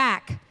shrink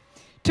back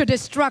to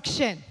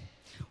destruction.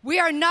 We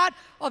are not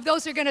of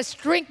those who are going to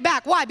shrink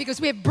back. Why? Because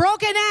we have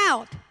broken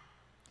out.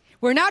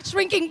 We're not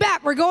shrinking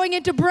back. We're going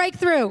into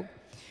breakthrough.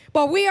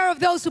 But we are of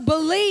those who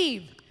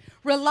believe,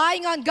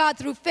 relying on God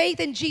through faith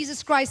in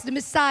Jesus Christ, the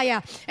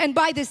Messiah, and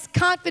by this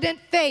confident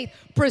faith,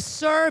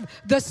 preserve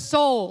the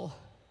soul.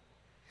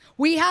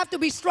 We have to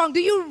be strong.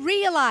 Do you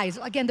realize,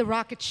 again, the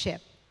rocket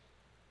ship?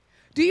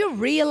 Do you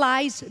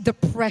realize the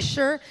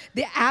pressure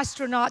the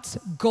astronauts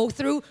go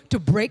through to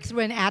break through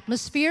an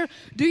atmosphere?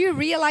 Do you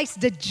realize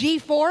the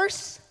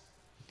G-force?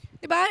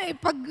 Diba?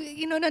 Pag,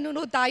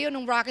 nanonood tayo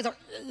ng rockets,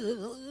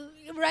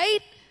 right?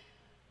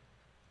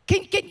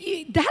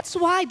 That's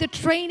why the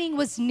training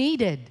was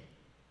needed.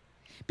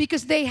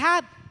 Because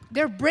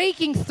they're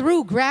breaking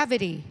through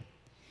gravity.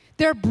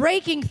 They're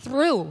breaking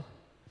through.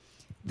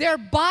 Their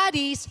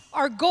bodies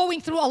are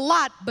going through a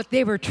lot, but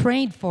they were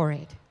trained for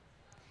it.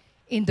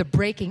 In the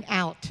breaking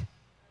out,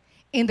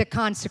 in the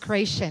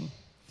consecration,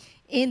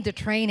 in the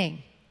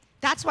training.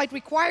 That's why it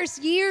requires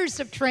years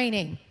of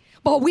training.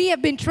 But we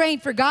have been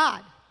trained for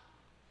God.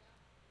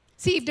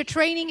 See, if the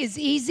training is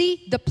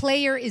easy, the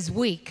player is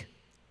weak.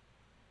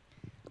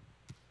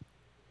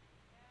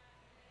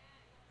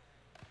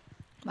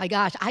 My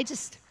gosh, I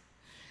just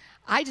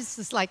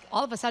was like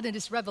all of a sudden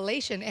this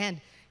revelation,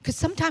 and because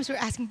sometimes we're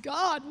asking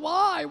God,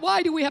 why?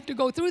 Why do we have to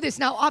go through this?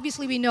 Now,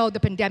 obviously we know the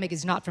pandemic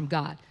is not from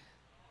God.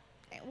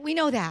 We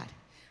know that.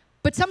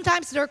 But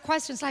sometimes there are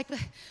questions like,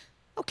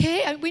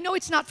 okay, we know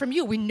it's not from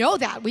you. We know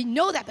that.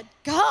 But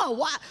God,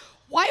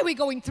 why are we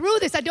going through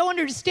this? I don't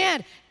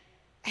understand.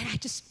 And I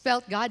just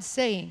felt God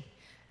saying,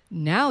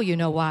 now you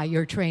know why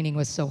your training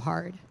was so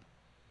hard.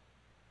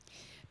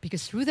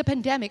 Because through the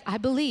pandemic, I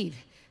believe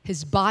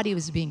his body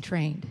was being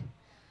trained.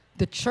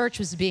 The church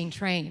was being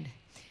trained.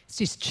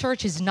 This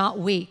church is not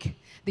weak.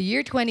 The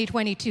year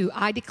 2022,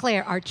 I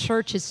declare our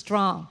church is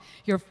strong.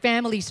 Your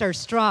families are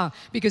strong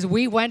because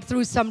we went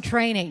through some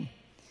training.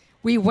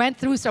 We went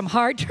through some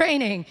hard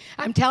training.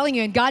 I'm telling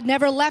you, and God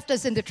never left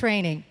us in the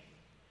training.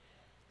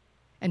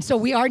 And so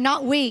we are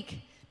not weak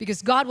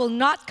because God will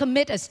not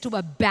commit us to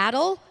a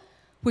battle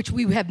which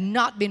we have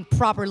not been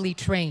properly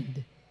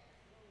trained.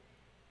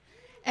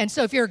 And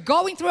so if you're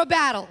going through a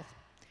battle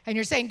and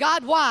you're saying,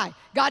 God, why?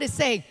 God is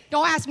saying,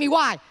 don't ask me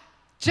why.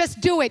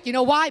 Just do it. You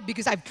know why?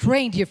 Because I've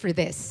trained you for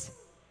this.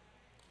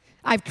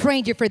 I've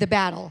trained you for the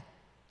battle.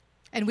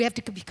 And we have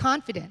to be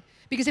confident.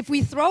 Because if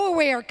we throw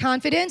away our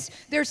confidence,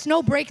 there's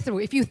no breakthrough.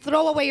 If you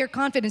throw away your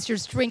confidence, you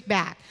shrink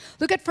back.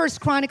 Look at 1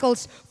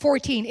 Chronicles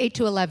 14,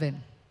 8-11.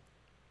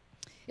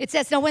 It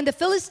says, now when the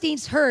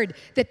Philistines heard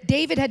that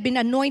David had been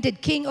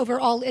anointed king over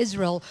all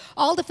Israel,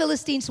 all the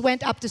Philistines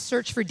went up to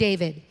search for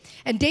David.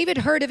 And David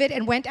heard of it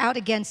and went out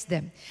against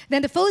them.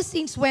 Then the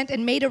Philistines went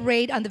and made a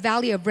raid on the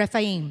valley of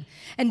Rephaim.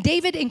 And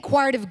David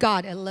inquired of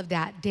God. I love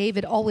that.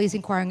 David always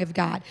inquiring of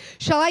God.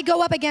 Shall I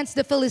go up against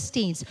the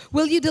Philistines?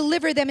 Will you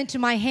deliver them into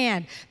my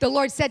hand? The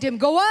Lord said to him,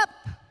 go up.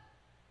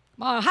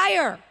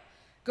 Higher.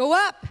 Go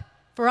up.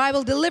 For I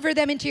will deliver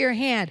them into your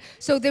hand.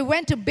 So they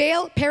went to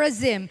Baal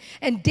Perazim,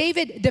 and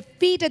David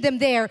defeated them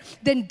there.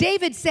 Then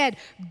David said,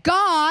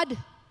 God,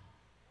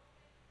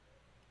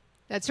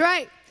 that's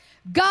right,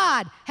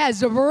 God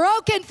has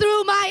broken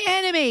through my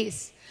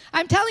enemies.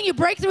 I'm telling you,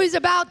 breakthrough is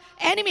about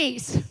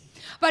enemies,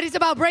 but it's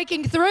about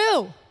breaking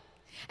through.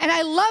 And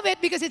I love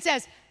it because it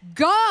says,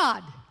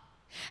 God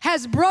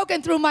has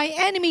broken through my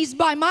enemies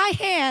by my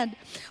hand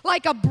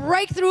like a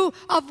breakthrough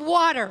of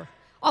water,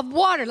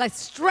 like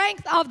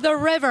strength of the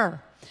river.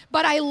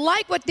 But I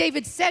like what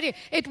David said here.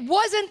 It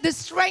wasn't the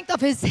strength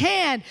of his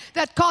hand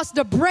that caused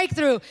the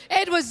breakthrough.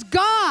 It was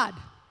God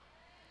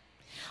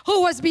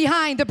who was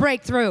behind the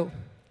breakthrough.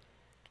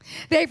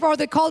 Therefore,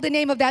 they called the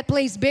name of that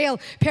place Baal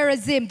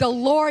Perazim, the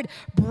Lord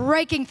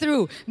breaking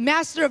through,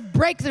 master of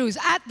breakthroughs.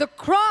 At the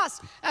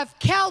cross of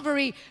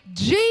Calvary,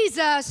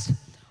 Jesus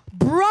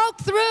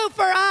broke through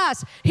for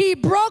us. He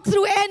broke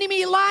through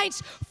enemy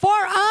lines for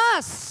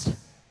us.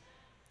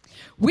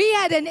 We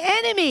had an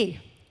enemy,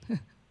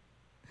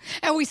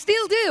 and we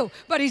still do,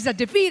 but he's a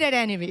defeated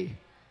enemy.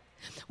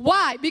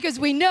 Why? Because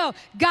we know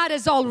God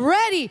has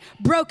already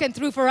broken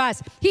through for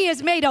us. He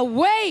has made a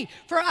way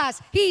for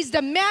us. He's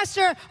the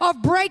master of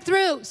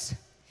breakthroughs.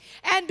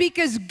 And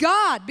because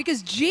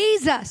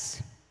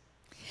Jesus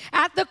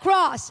at the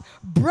cross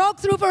broke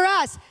through for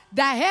us,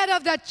 the head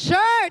of the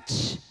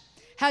church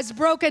has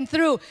broken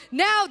through.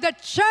 Now the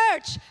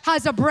church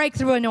has a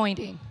breakthrough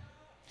anointing.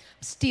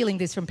 I'm stealing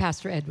this from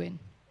Pastor Edwin.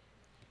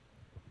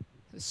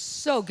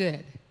 So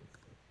good.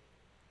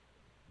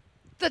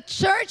 The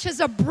church has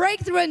a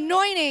breakthrough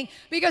anointing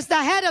because the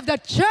head of the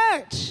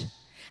church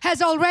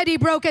has already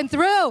broken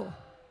through.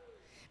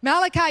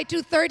 Malachi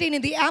 2:13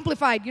 in the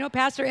Amplified. You know,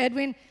 Pastor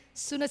Edwin,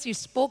 as soon as you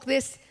spoke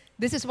this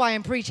is why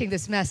I'm preaching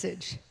this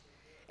message.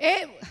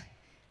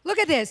 Look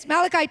at this,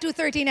 Malachi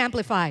 2:13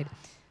 Amplified.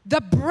 The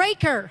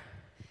breaker,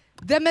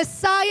 the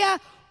Messiah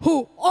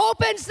who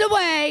opens the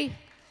way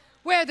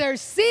where there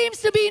seems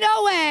to be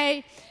no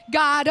way.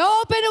 God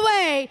opened a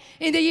way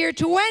in the year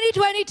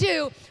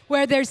 2022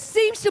 where there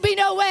seems to be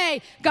no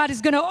way. God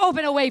is going to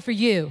open a way for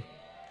you.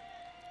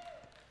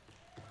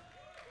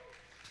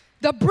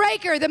 The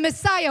breaker, the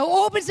Messiah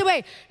who opens the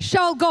way,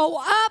 shall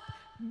go up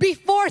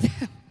before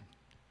them.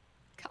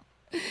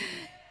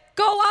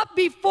 Go up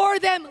before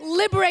them,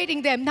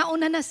 liberating them.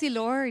 Nauna na si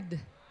Lord.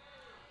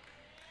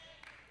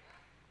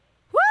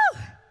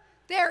 Woo!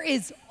 There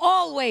is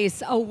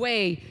always a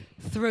way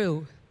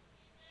through.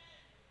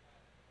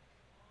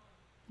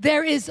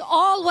 There is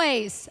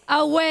always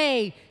a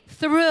way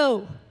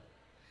through.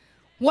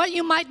 What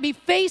you might be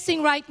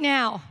facing right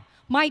now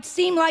might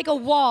seem like a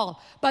wall,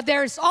 but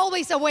there's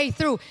always a way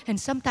through. And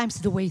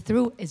sometimes the way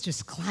through is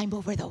just climb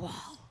over the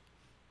wall.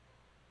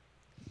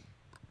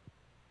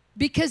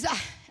 Because,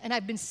 and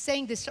I've been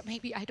saying this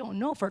maybe, I don't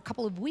know, for a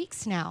couple of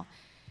weeks now.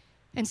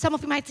 And some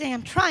of you might say,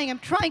 I'm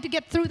trying to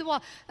get through the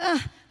wall.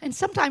 And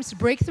sometimes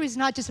breakthrough is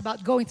not just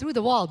about going through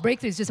the wall.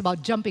 Breakthrough is just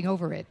about jumping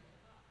over it.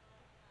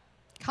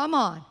 Come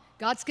on.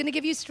 God's going to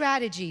give you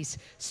strategies,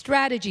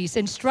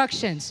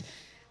 instructions.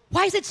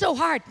 Why is it so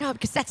hard? No,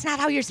 because that's not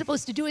how you're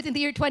supposed to do it in the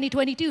year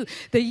 2022.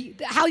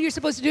 How you're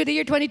supposed to do it in the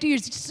year 2022, you're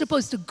just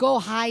supposed to go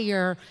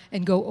higher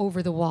and go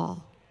over the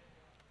wall.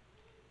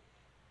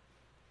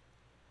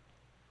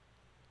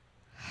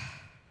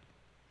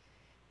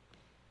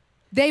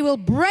 They will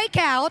break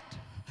out,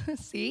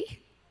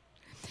 see,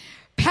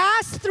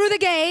 pass through the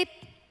gate,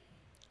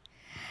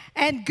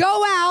 and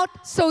go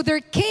out so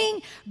their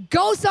king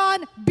goes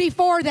on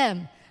before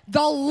them.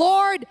 The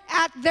Lord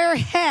at their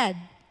head.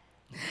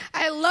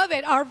 I love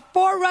it. Our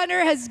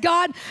forerunner has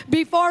gone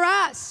before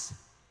us.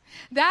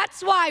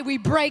 That's why we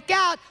break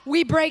out,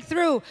 we break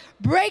through.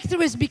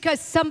 Breakthrough is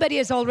because somebody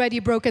has already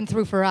broken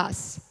through for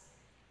us.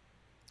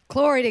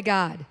 Glory to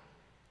God.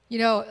 You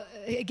know,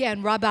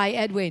 again, Rabbi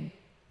Edwin,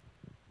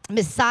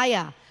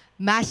 Messiah,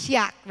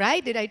 Mashiach,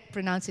 right? Did I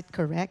pronounce it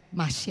correct?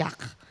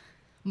 Mashiach.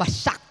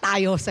 Masyak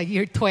tayo sa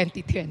year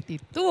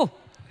 2022.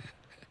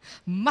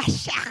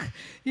 Masyak,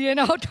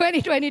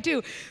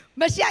 2022.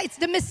 Masyak, it's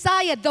the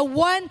Messiah, the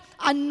one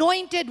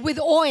anointed with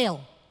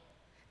oil.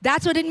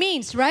 That's what it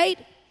means, right?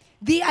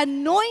 The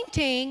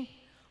anointing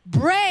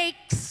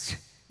breaks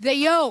the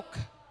yoke.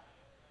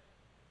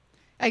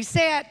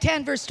 Isaiah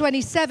 10 verse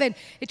 27,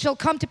 it shall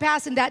come to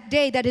pass in that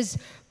day that his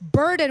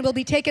burden will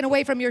be taken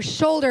away from your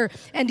shoulder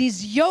and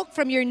his yoke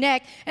from your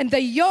neck, and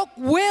the yoke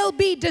will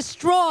be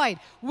destroyed,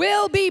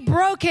 will be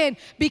broken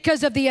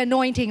because of the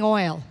anointing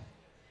oil.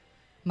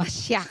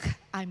 Masyak,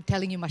 I'm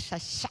telling you,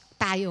 masyak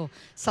tayo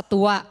sa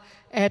tuwa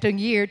etong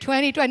year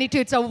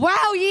 2022. It's a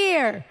wow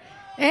year.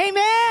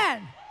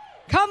 Amen.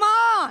 Come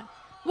on.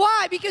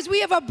 Why? Because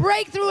we have a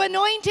breakthrough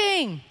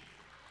anointing.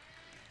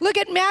 Look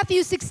at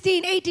Matthew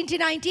 16, 18 to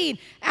 19.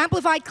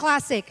 Amplified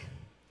Classic.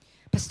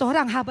 Pastor,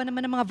 ang haba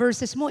naman ng mga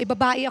verses mo.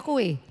 Ibabae ako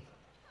eh.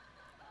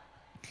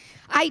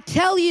 I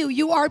tell you,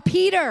 you are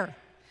Peter.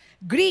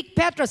 Greek,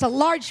 Petros, a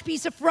large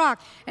piece of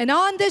rock. And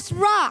on this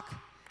rock,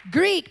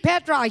 Greek,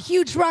 Petra, a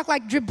huge rock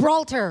like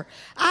Gibraltar,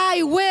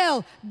 I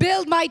will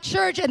build my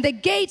church, and the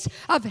gates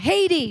of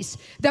Hades,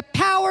 the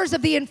powers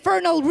of the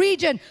infernal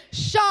region,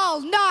 shall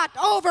not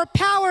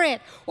overpower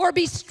it or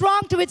be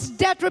strong to its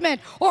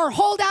detriment or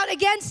hold out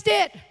against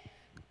it.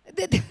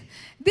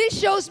 This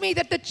shows me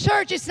that the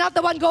church is not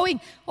the one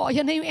going, oh,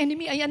 ayan na yung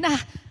enemy, ayan na.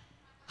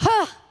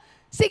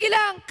 Sige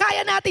lang,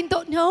 kaya natin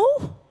to.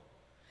 No.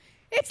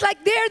 It's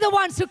like they're the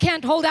ones who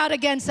can't hold out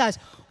against us.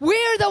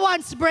 We're the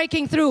ones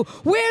breaking through.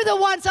 We're the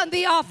ones on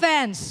the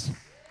offense.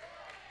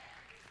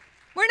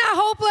 We're not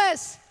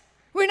hopeless.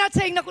 We're not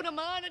saying, naku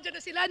naman, nandiyan na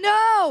sila.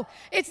 No,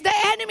 it's the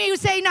enemy who's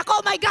saying, naku,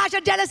 oh my gosh,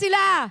 nandiyan na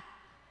sila.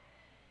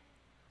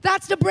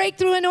 That's the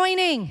breakthrough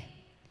anointing.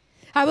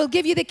 I will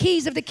give you the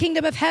keys of the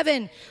kingdom of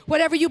heaven.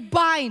 Whatever you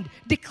bind,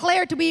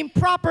 declare to be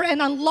improper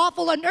and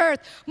unlawful on earth,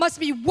 must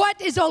be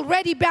what is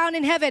already bound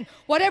in heaven.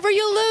 Whatever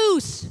you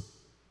lose,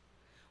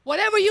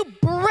 whatever you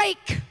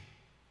break,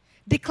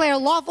 declare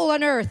lawful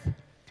on earth,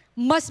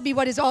 must be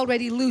what is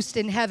already loosed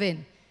in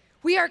heaven.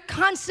 We are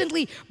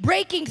constantly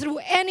breaking through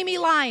enemy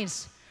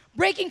lines,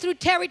 breaking through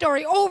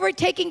territory,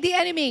 overtaking the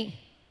enemy.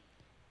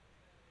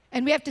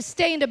 And we have to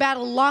stay in the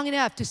battle long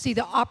enough to see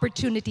the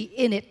opportunity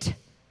in it.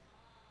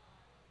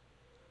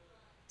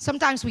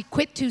 Sometimes we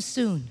quit too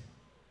soon.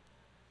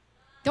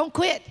 Don't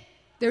quit.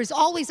 There's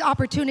always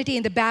opportunity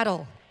in the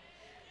battle.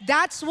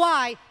 That's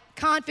why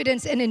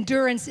confidence and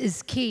endurance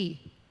is key.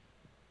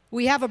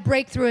 We have a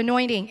breakthrough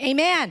anointing.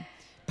 Amen.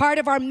 Part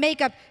of our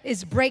makeup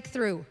is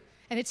breakthrough.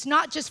 And it's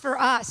not just for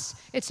us.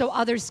 It's so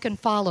others can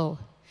follow.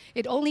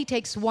 It only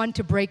takes one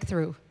to break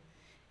through.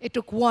 It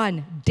took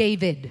one,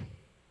 David,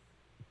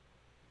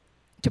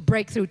 to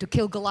break through, to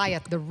kill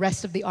Goliath. The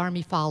rest of the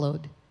army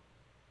followed.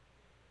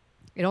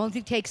 It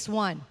only takes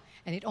one.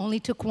 And it only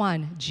took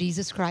one,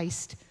 Jesus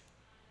Christ,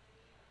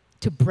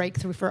 to break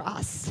through for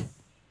us.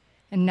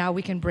 And now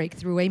we can break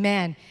through.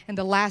 Amen. And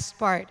the last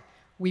part,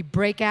 we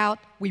break out,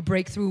 we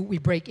break through, we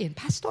break in.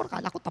 Pastor,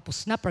 kala ko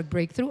tapos na pag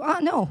breakthrough.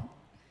 No.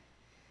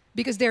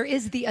 Because there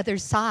is the other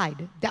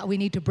side that we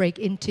need to break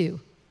into.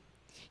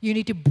 You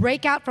need to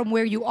break out from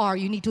where you are.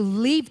 You need to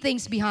leave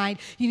things behind.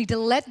 You need to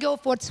let go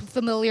of what's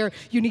familiar.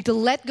 You need to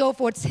let go of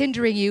what's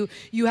hindering you.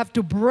 You have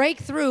to break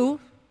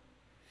through.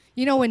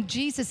 You know, when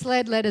Jesus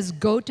let us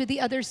go to the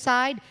other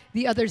side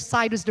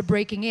was the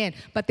breaking in.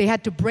 But they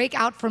had to break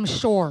out from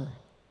shore.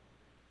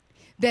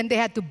 Then they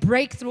had to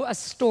break through a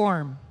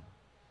storm.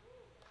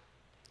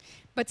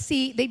 But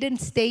see, they didn't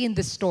stay in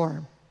the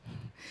storm.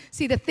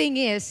 See, the thing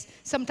is,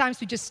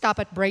 sometimes we just stop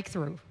at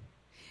breakthrough.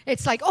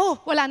 It's like, oh,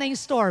 wala na yung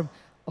storm.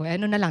 O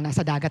ano na lang,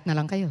 nasa dagat na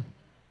lang kayo.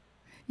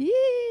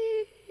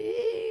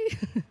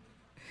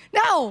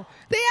 No,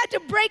 they had to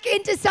break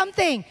into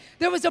something.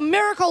 There was a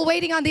miracle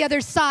waiting on the other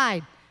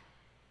side.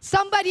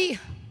 Somebody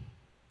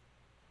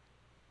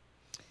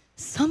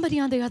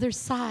on the other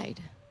side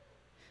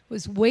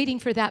was waiting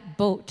for that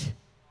boat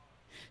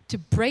to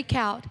break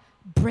out,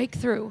 break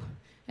through,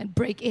 and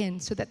break in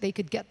so that they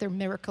could get their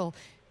miracle.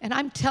 And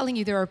I'm telling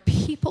you, there are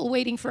people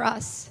waiting for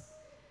us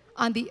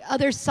on the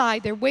other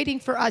side. They're waiting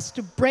for us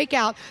to break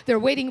out. They're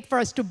waiting for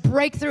us to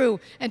break through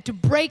and to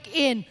break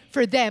in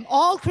for them.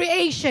 All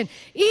creation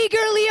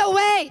eagerly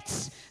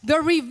awaits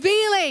the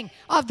revealing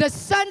of the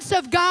sons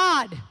of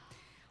God.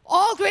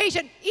 All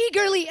creation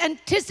eagerly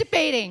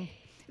anticipating.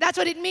 That's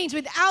what it means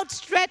with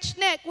outstretched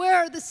neck. Where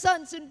are the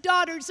sons and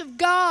daughters of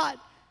God?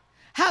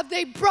 Have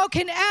they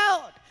broken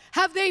out?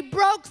 Have they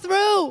broke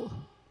through?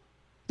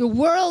 The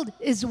world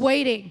is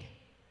waiting.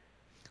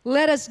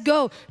 Let us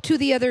go to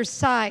the other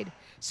side.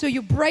 So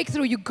you break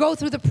through, you go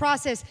through the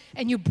process,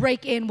 and you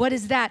break in. What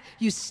is that?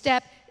 You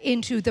step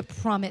into the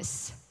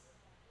promise.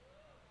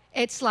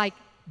 It's like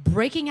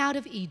breaking out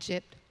of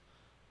Egypt,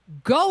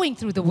 going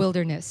through the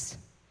wilderness,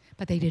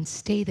 but they didn't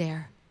stay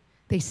there.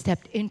 They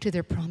stepped into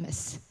their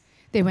promise.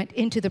 They went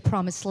into the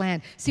promised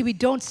land. See, we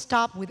don't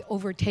stop with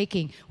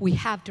overtaking. We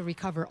have to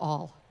recover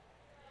all.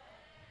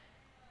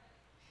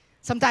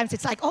 Sometimes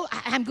it's like, oh,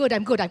 I'm good.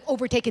 I've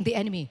overtaken the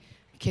enemy.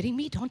 Are you kidding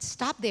me? Don't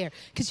stop there.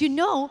 Because you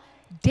know,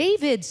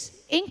 David's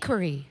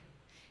inquiry,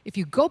 if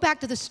you go back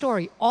to the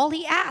story, all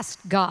he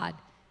asked God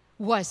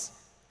was,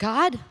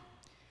 God,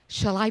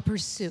 shall I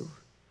pursue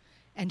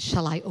and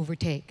shall I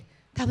overtake?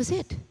 That was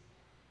it.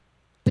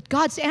 But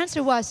God's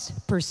answer was,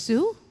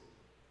 pursue,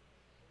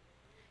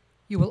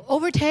 you will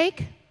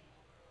overtake,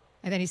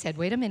 and then he said,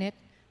 wait a minute,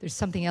 there's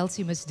something else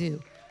you must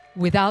do.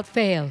 Without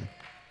fail,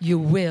 you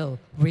will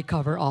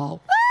recover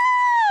all.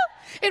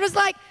 Woo! It was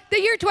like the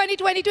year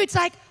 2022, it's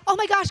like, oh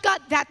my gosh,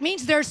 God, that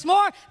means there's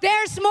more.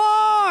 There's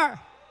more.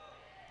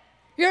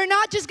 You're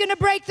not just going to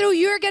break through,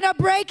 you're going to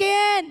break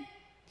in.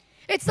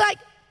 It's like,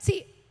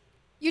 see,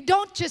 you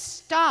don't just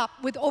stop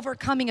with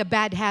overcoming a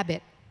bad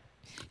habit.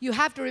 You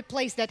have to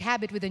replace that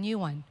habit with a new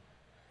one.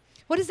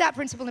 What is that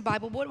principle in the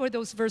Bible? What were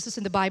those verses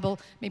in the Bible?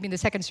 Maybe in the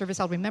second service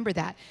I'll remember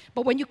that.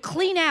 But when you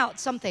clean out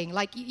something,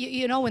 like,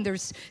 you know, when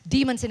there's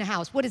demons in a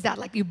house, what is that?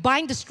 Like you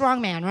bind the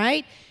strong man,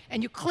 right?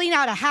 And you clean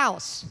out a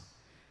house.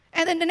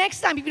 And then the next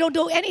time, if you don't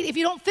do anything, if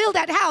you don't fill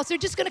that house, they're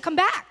just going to come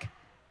back.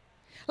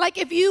 Like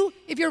if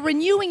you're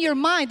renewing your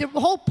mind, the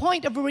whole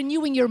point of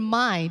renewing your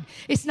mind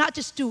is not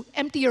just to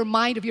empty your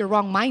mind of your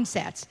wrong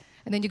mindsets.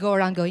 And then you go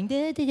around going,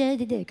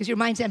 because your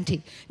mind's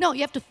empty. No,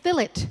 you have to fill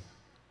it.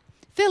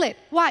 Fill it.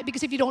 Why?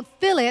 Because if you don't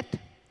fill it,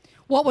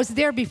 what was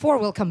there before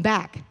will come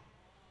back.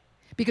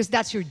 Because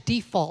that's your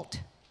default.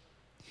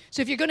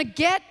 So if you're going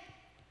to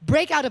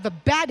break out of a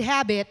bad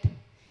habit,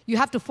 you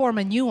have to form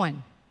a new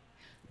one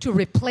to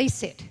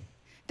replace it.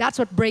 That's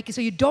what break is.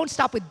 So you don't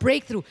stop with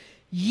breakthrough.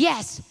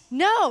 Yes.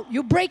 No,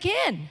 you break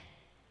in.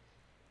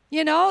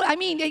 You know, I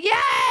mean,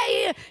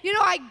 yay! You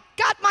know, I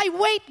got my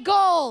weight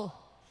goal.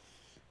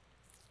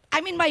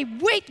 My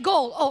weight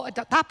goal. Oh,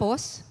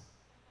 tapos?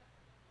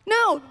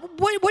 No,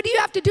 what do you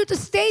have to do to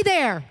stay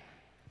there?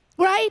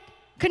 Right?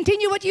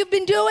 Continue what you've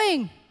been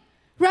doing.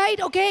 Right?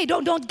 Okay,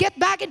 don't get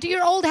back into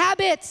your old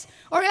habits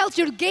or else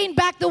you'll gain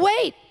back the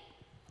weight.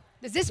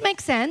 Does this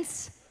make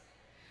sense?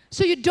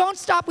 So you don't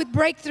stop with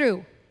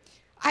breakthrough.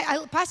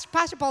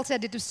 Pastor Paul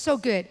said it was so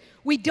good.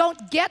 We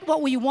don't get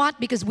what we want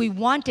because we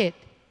want it,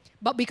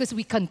 but because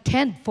we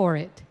contend for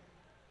it.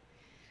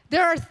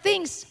 There are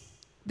things,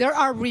 there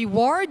are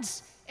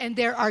rewards, and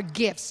there are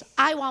gifts.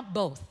 I want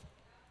both.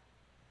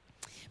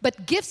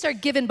 But gifts are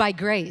given by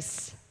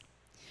grace.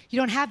 You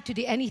don't have to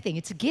do anything.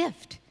 It's a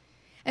gift.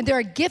 And there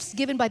are gifts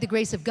given by the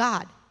grace of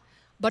God.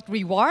 But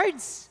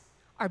rewards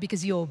are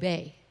because you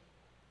obey.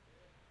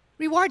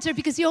 Rewards are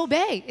because you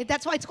obey.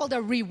 That's why it's called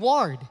a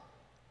reward.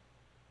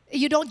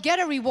 You don't get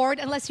a reward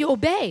unless you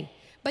obey.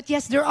 But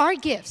yes, there are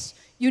gifts.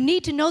 You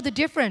need to know the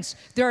difference.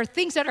 There are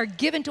things that are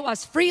given to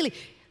us freely.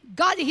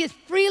 God, He has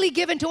freely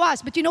given to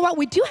us. But you know what?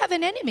 We do have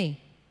an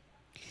enemy.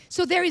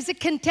 So there is a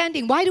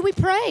contending. Why do we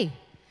pray?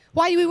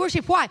 Why do we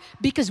worship? Why?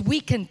 Because we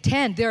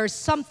contend. There are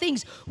some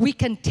things we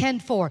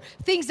contend for.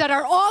 Things that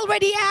are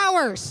already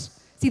ours.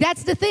 See,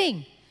 that's the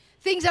thing.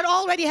 Things that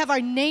already have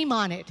our name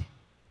on it.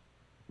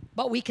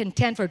 But we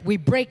contend for it. We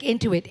break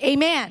into it.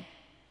 Amen.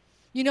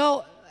 You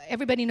know,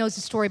 everybody knows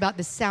the story about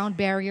the sound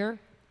barrier.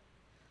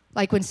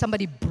 Like when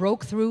somebody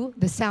broke through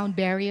the sound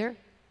barrier.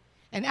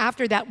 And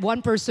after that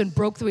one person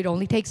broke through, it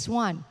only takes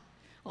one.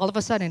 All of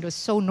a sudden, it was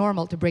so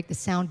normal to break the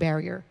sound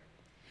barrier.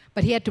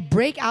 But he had to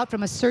break out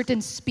from a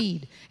certain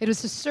speed. It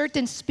was a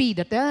certain speed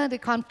that they're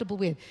comfortable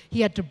with.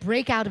 He had to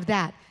break out of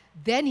that.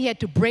 Then he had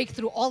to break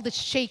through all the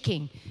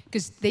shaking.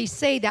 Because they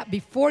say that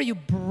before you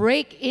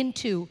break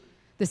into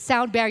the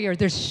sound barrier,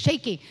 there's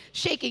shaking.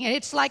 And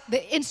it's like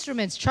the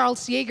instruments.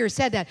 Charles Yeager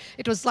said that.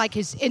 It was like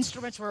his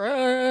instruments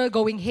were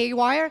going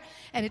haywire.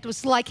 And it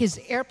was like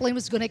his airplane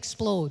was going to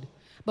explode.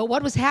 But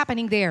what was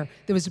happening there?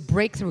 There was a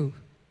breakthrough.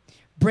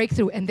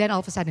 And then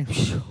all of a sudden,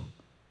 whoosh,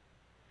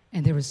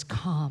 and there was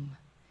calm.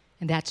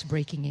 And that's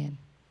breaking in.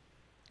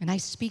 And I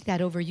speak that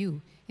over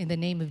you in the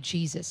name of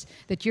Jesus,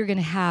 that you're going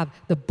to have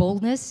the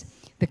boldness,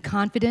 the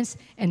confidence,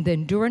 and the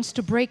endurance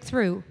to break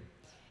through,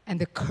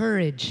 and the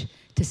courage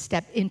to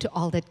step into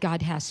all that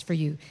God has for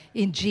you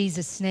in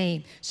Jesus'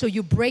 name. So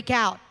you break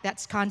out,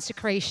 that's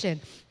consecration.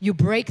 You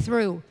break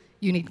through,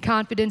 you need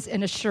confidence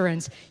and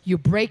assurance. You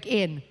break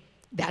in,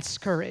 that's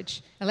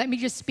courage. And let me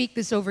just speak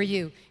this over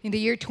you. In the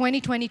year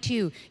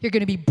 2022, you're going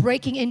to be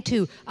breaking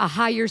into a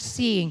higher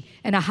seeing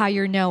and a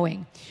higher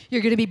knowing.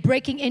 You're going to be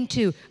breaking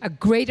into a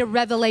greater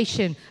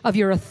revelation of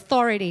your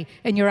authority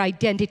and your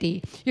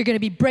identity. You're going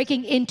to be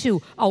breaking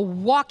into a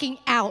walking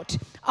out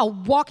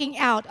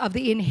of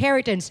the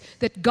inheritance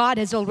that God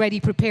has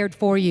already prepared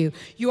for you.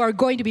 You are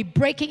going to be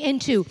breaking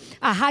into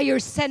a higher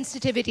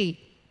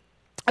sensitivity,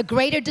 a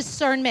greater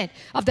discernment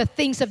of the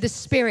things of the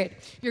Spirit.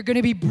 You're going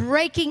to be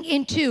breaking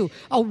into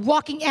a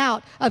walking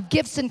out of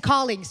gifts and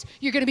callings.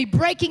 You're going to be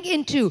breaking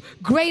into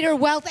greater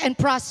wealth and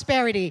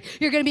prosperity.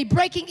 You're going to be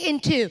breaking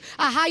into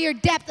a higher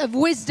depth of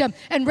wisdom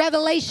and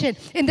revelation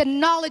in the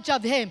knowledge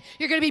of Him.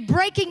 You're going to be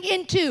breaking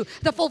into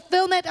the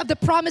fulfillment of the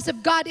promise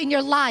of God in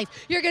your life.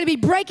 You're going to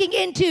be breaking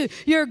into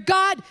your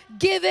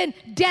God-given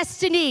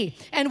destiny.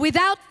 And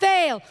without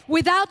fail,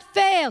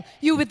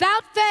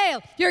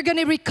 you're going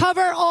to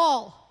recover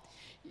all.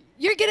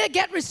 you're going to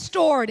get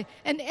restored.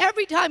 And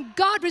every time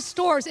God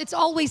restores, it's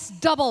always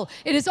double.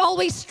 It is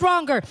always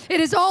stronger. It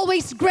is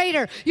always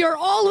greater. You're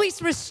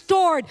always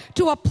restored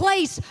to a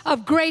place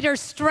of greater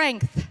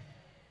strength.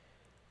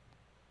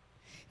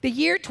 The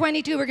year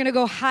 22, we're going to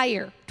go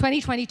higher.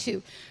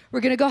 2022, we're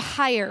going to go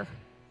higher.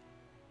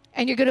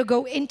 And you're going to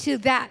go into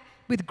that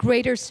with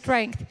greater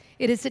strength.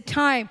 It is a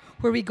time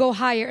where we go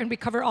higher and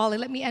recover all.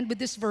 And let me end with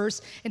this verse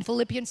in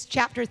Philippians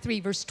chapter 3,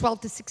 verse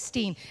 12 to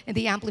 16 in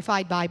the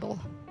Amplified Bible.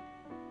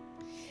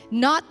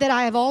 Not that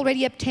I have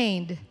already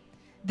obtained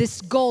this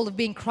goal of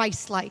being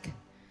Christ-like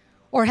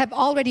or have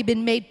already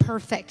been made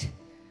perfect,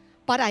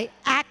 but I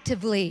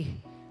actively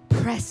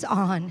press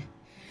on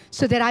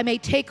so that I may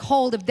take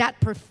hold of that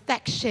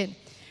perfection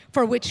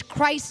for which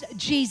Christ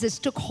Jesus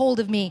took hold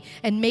of me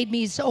and made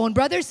me his own.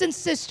 Brothers and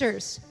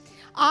sisters,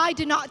 I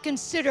do not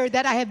consider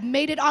that I have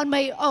made it on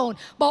my own,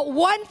 but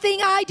one thing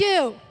I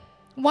do,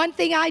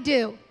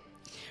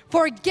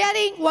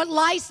 forgetting what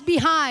lies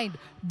behind,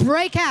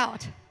 break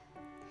out.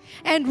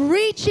 And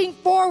reaching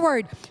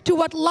forward to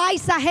what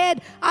lies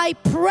ahead, I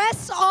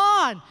press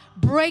on,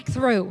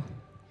 breakthrough,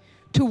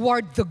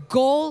 toward the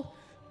goal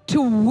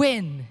to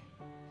win,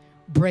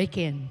 break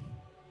in.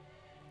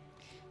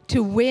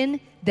 To win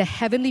the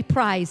heavenly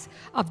prize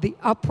of the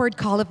upward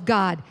call of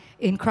God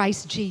in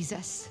Christ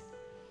Jesus.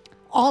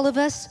 All of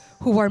us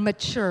who are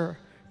mature,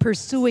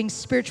 pursuing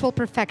spiritual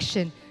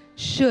perfection,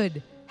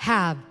 should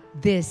have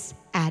this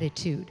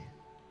attitude.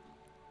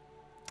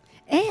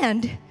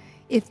 And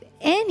if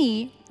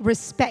in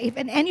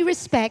any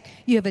respect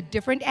you have a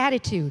different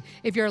attitude,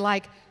 if you're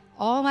like,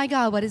 oh my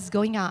God, what is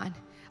going on?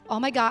 Oh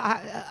my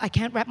God, I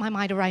can't wrap my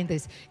mind around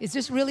this. Is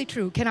this really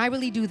true? Can I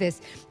really do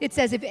this? It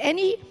says, if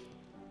in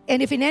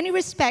any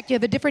respect you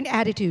have a different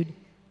attitude,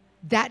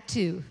 that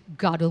too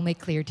God will make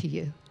clear to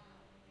you.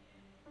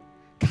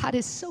 God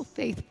is so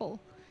faithful.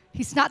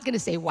 He's not going to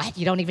say, what,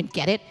 you don't even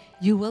get it?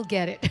 You will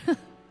get it.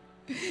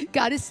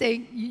 God is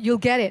saying, you'll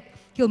get it.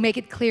 He'll make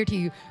it clear to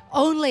you.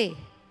 Only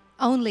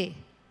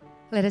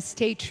let us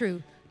stay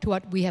true to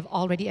what we have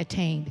already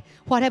attained.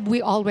 What have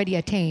we already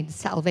attained?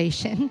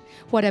 Salvation.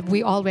 What have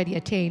we already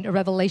attained? A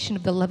revelation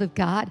of the love of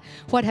God.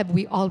 What have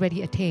we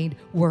already attained?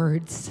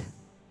 Words.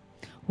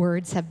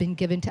 Words have been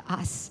given to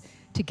us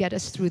to get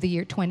us through the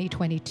year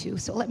 2022.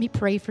 So let me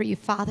pray for you,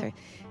 Father.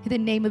 In the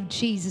name of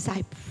Jesus,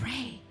 I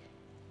pray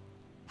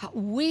that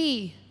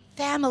we,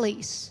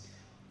 families,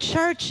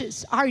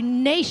 churches, our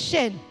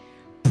nation,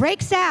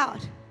 breaks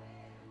out,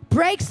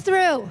 breaks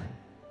through,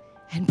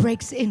 and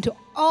breaks into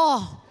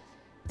all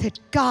that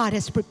God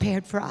has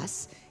prepared for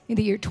us in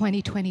the year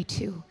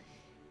 2022.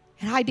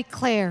 And I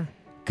declare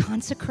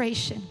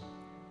consecration,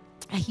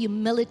 a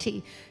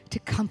humility to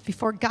come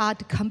before God,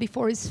 to come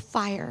before his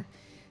fire,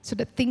 so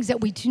that things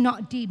that we do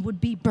not need would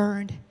be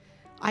burned.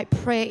 I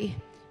pray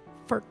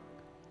for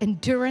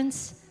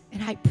endurance,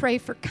 and I pray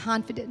for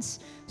confidence,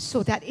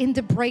 so that in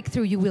the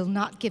breakthrough you will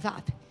not give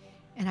up.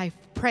 And I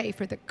pray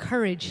for the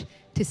courage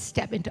to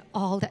step into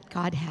all that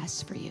God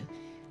has for you.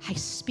 I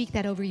speak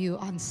that over you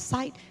on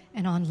site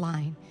and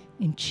online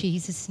in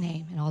Jesus'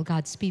 name. And all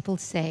God's people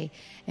say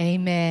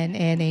amen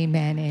and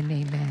amen and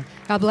amen.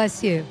 God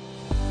bless you.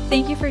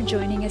 Thank you for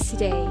joining us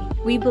today.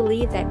 We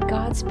believe that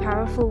God's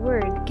powerful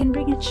word can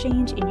bring a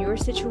change in your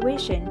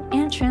situation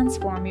and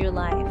transform your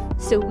life.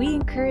 So we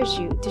encourage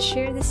you to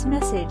share this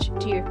message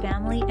to your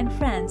family and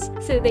friends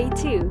so they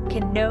too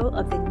can know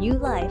of the new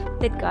life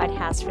that God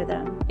has for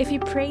them. If you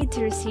prayed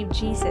to receive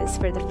Jesus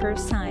for the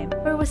first time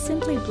or was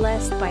simply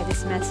blessed by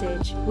this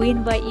message, we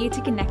invite you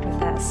to connect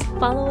with us.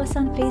 Follow us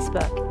on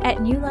Facebook at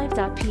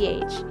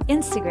newlife.ph,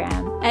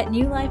 Instagram at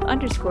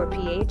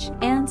newlife_ph,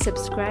 and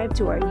subscribe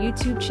to our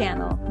YouTube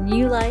channel,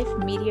 New Life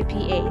Media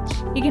PH.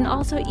 You can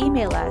also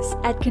email us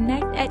at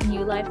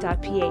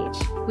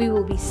connect@newlife.ph. We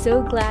will be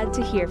so glad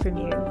to hear from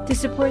you. To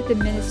support the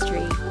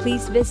ministry,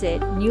 please visit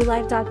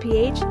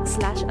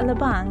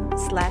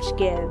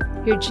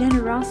newlife.ph/alabang/give. Your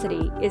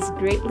generosity is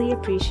greatly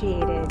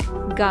appreciated.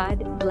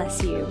 God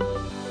bless you.